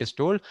Krishna. So it is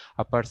told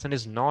a person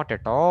is not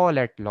at all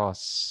at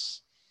loss.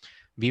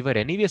 We were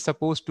anyway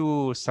supposed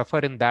to suffer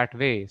in that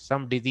way.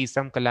 Some disease,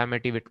 some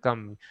calamity would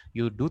come.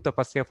 You do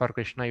tapasya for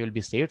Krishna, you will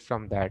be saved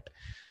from that.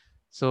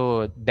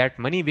 So that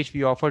money which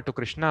we offer to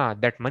Krishna,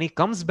 that money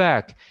comes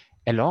back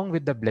along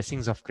with the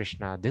blessings of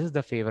Krishna. This is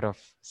the favor of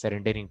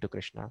surrendering to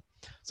Krishna.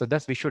 So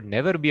thus we should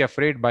never be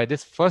afraid by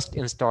this first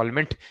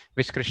installment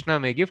which Krishna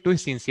may give to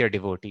his sincere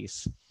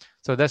devotees.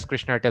 So thus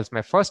Krishna tells,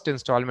 my first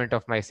installment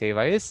of my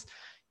seva is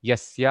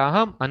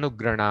Yasyaham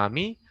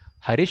Anugranami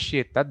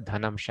Harishye Tad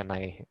Dhanam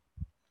Shanaye.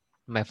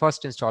 My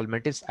first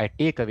installment is I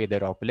take away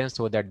their opulence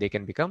so that they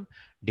can become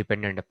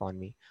dependent upon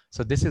me.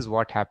 So this is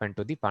what happened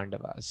to the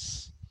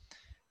Pandavas.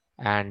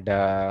 And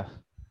then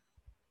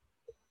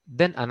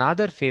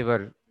another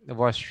favor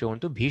was shown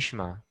to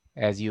Bhishma,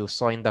 as you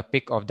saw in the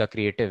pic of the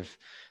creative.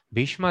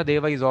 Bhishma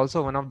Deva is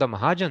also one of the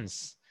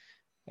Mahajans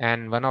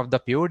and one of the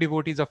pure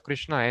devotees of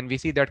Krishna. And we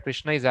see that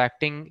Krishna is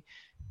acting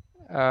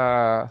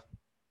uh,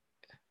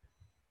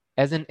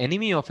 as an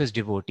enemy of his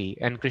devotee,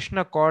 and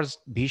Krishna caused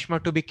Bhishma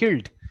to be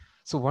killed.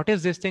 So what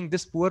is this thing?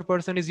 This poor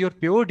person is your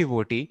pure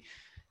devotee,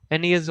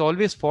 and he has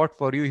always fought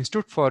for you. He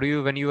stood for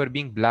you when you were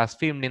being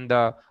blasphemed in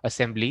the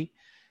assembly.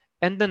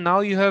 And then now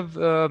you have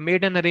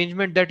made an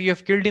arrangement that you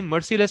have killed him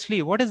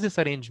mercilessly. What is this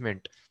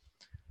arrangement?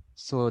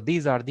 So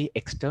these are the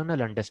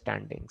external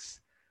understandings.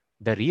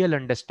 The real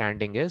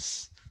understanding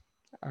is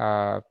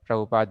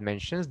Prabhupada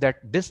mentions that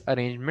this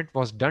arrangement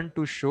was done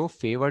to show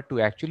favor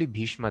to actually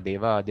Bhishma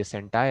Deva, this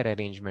entire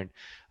arrangement.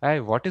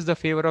 What is the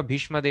favor of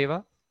Bhishma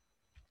Deva?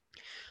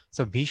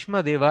 So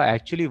Bhishma Deva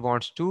actually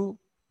wants to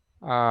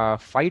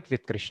fight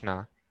with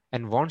Krishna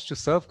and wants to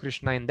serve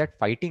Krishna in that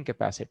fighting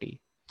capacity.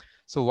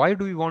 So why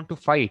do we want to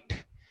fight?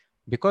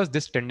 Because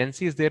this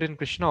tendency is there in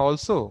Krishna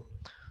also.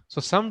 So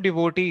some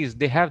devotees,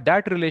 they have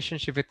that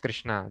relationship with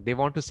Krishna. They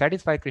want to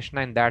satisfy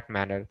Krishna in that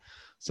manner.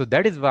 So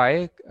that is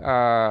why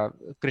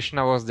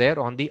Krishna was there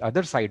on the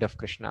other side of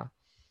Krishna,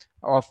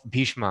 of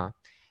Bhishma.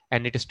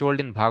 And it is told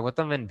in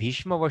Bhagavatam, when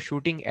Bhishma was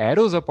shooting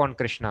arrows upon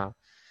Krishna,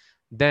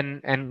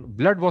 then and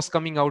blood was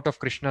coming out of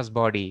Krishna's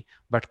body,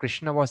 but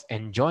Krishna was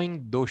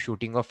enjoying those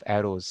shooting of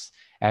arrows,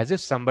 as if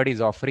somebody is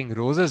offering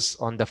roses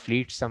on the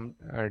fleet, some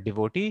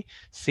devotee.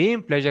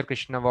 Same pleasure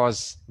Krishna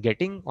was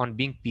getting on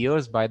being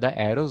pierced by the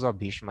arrows of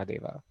Bhishma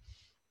Deva.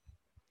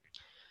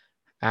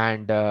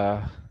 And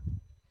the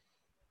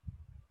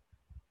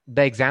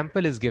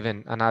example is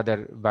given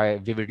another by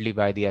vividly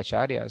by the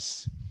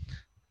acharyas.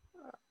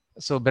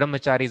 So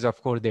brahmacharis,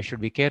 of course, they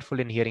should be careful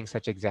in hearing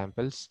such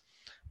examples.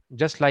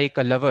 Just like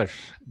a lover,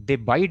 they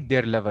bite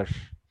their lover,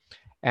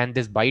 and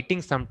this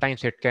biting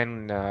sometimes it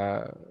can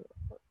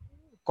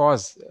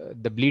cause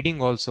the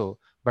bleeding also,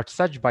 but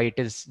such bite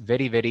is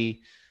very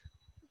very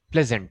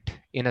pleasant.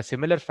 In a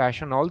similar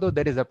fashion, although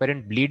there is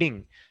apparent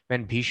bleeding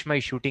when Bhishma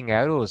is shooting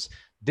arrows,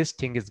 this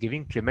thing is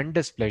giving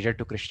tremendous pleasure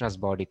to Krishna's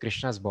body.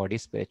 Krishna's body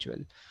is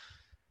spiritual.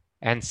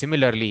 And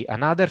similarly,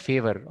 another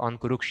favor on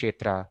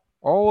Kurukshetra,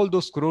 all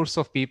those crores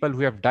of people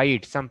who have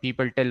died, some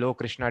people tell, oh,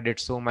 Krishna did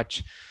so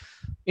much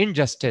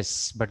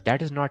injustice, but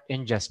that is not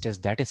injustice,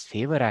 that is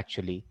favor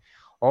actually.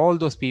 All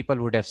those people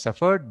would have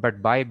suffered,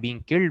 but by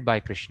being killed by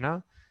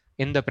Krishna,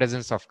 in the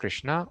presence of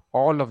Krishna,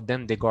 all of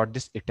them, they got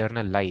this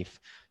eternal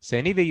life. So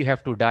anyway, you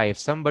have to die. If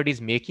somebody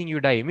is making you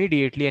die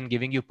immediately and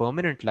giving you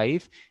permanent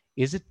life,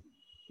 isn't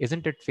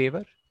it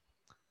favor?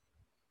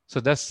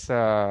 So thus,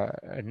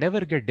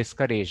 never get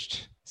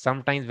discouraged.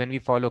 Sometimes when we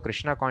follow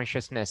Krishna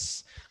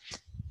consciousness,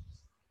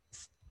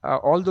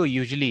 although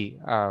usually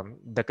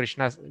the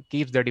Krishna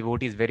keeps the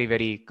devotees very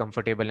very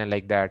comfortable and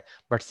like that,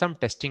 but some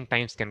testing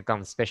times can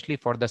come, especially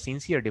for the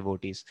sincere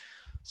devotees.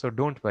 So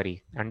don't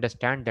worry,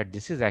 understand that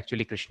this is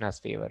actually Krishna's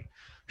favor.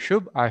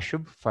 Shubh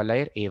ashubh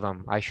falair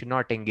evam. I should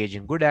not engage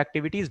in good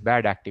activities,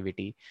 bad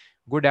activity.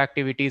 Good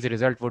activities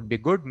result would be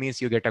good,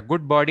 means you get a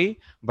good body,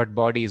 but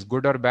body is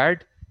good or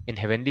bad. In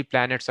heavenly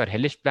planets or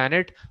hellish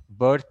planet,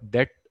 birth,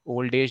 death,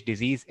 old age,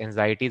 disease,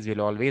 anxieties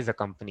will always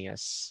accompany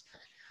us.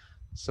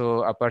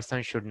 So a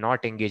person should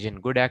not engage in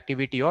good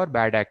activity or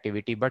bad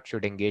activity, but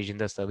should engage in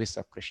the service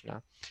of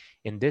Krishna.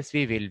 In this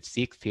way, we'll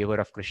seek favor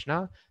of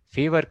Krishna.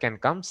 Favor can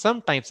come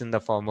sometimes in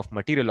the form of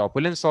material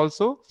opulence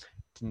also.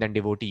 Then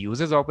devotee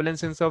uses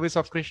opulence in service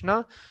of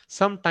Krishna.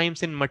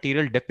 Sometimes in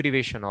material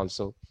deprivation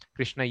also.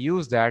 Krishna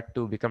used that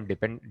to become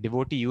dependent.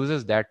 Devotee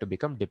uses that to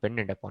become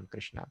dependent upon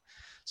Krishna.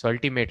 So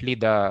ultimately,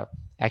 the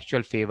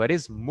actual favor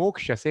is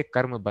moksha se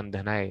karma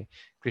bandhanaye.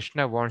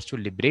 Krishna wants to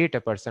liberate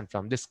a person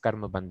from this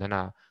karma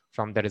bandhana,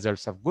 from the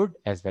results of good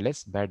as well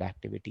as bad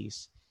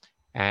activities.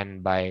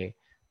 And by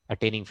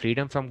attaining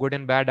freedom from good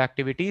and bad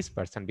activities,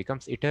 person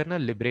becomes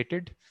eternal,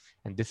 liberated,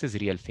 and this is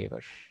real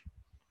favor.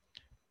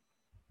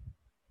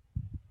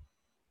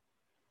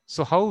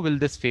 So how will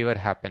this favor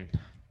happen?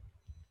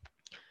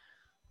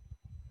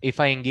 If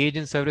I engage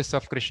in service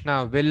of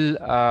Krishna, will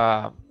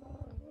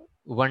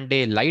one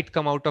day light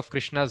come out of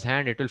Krishna's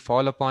hand, it will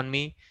fall upon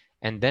me,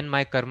 and then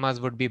my karmas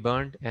would be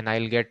burned and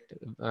I'll get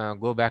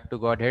go back to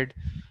Godhead?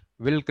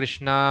 Will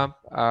Krishna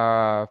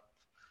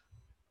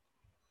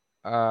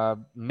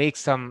make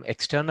some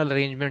external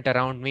arrangement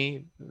around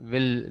me?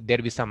 Will there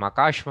be some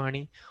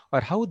Akashvani? Or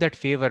how that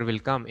favor will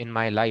come in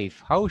my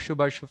life? How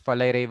Shubha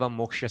Falaireva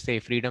Moksha say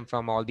freedom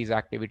from all these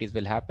activities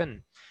will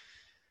happen?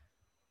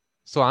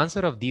 So answer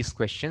of these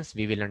questions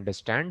we will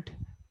understand.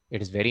 It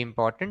is very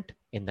important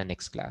in the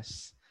next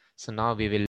class. So now we will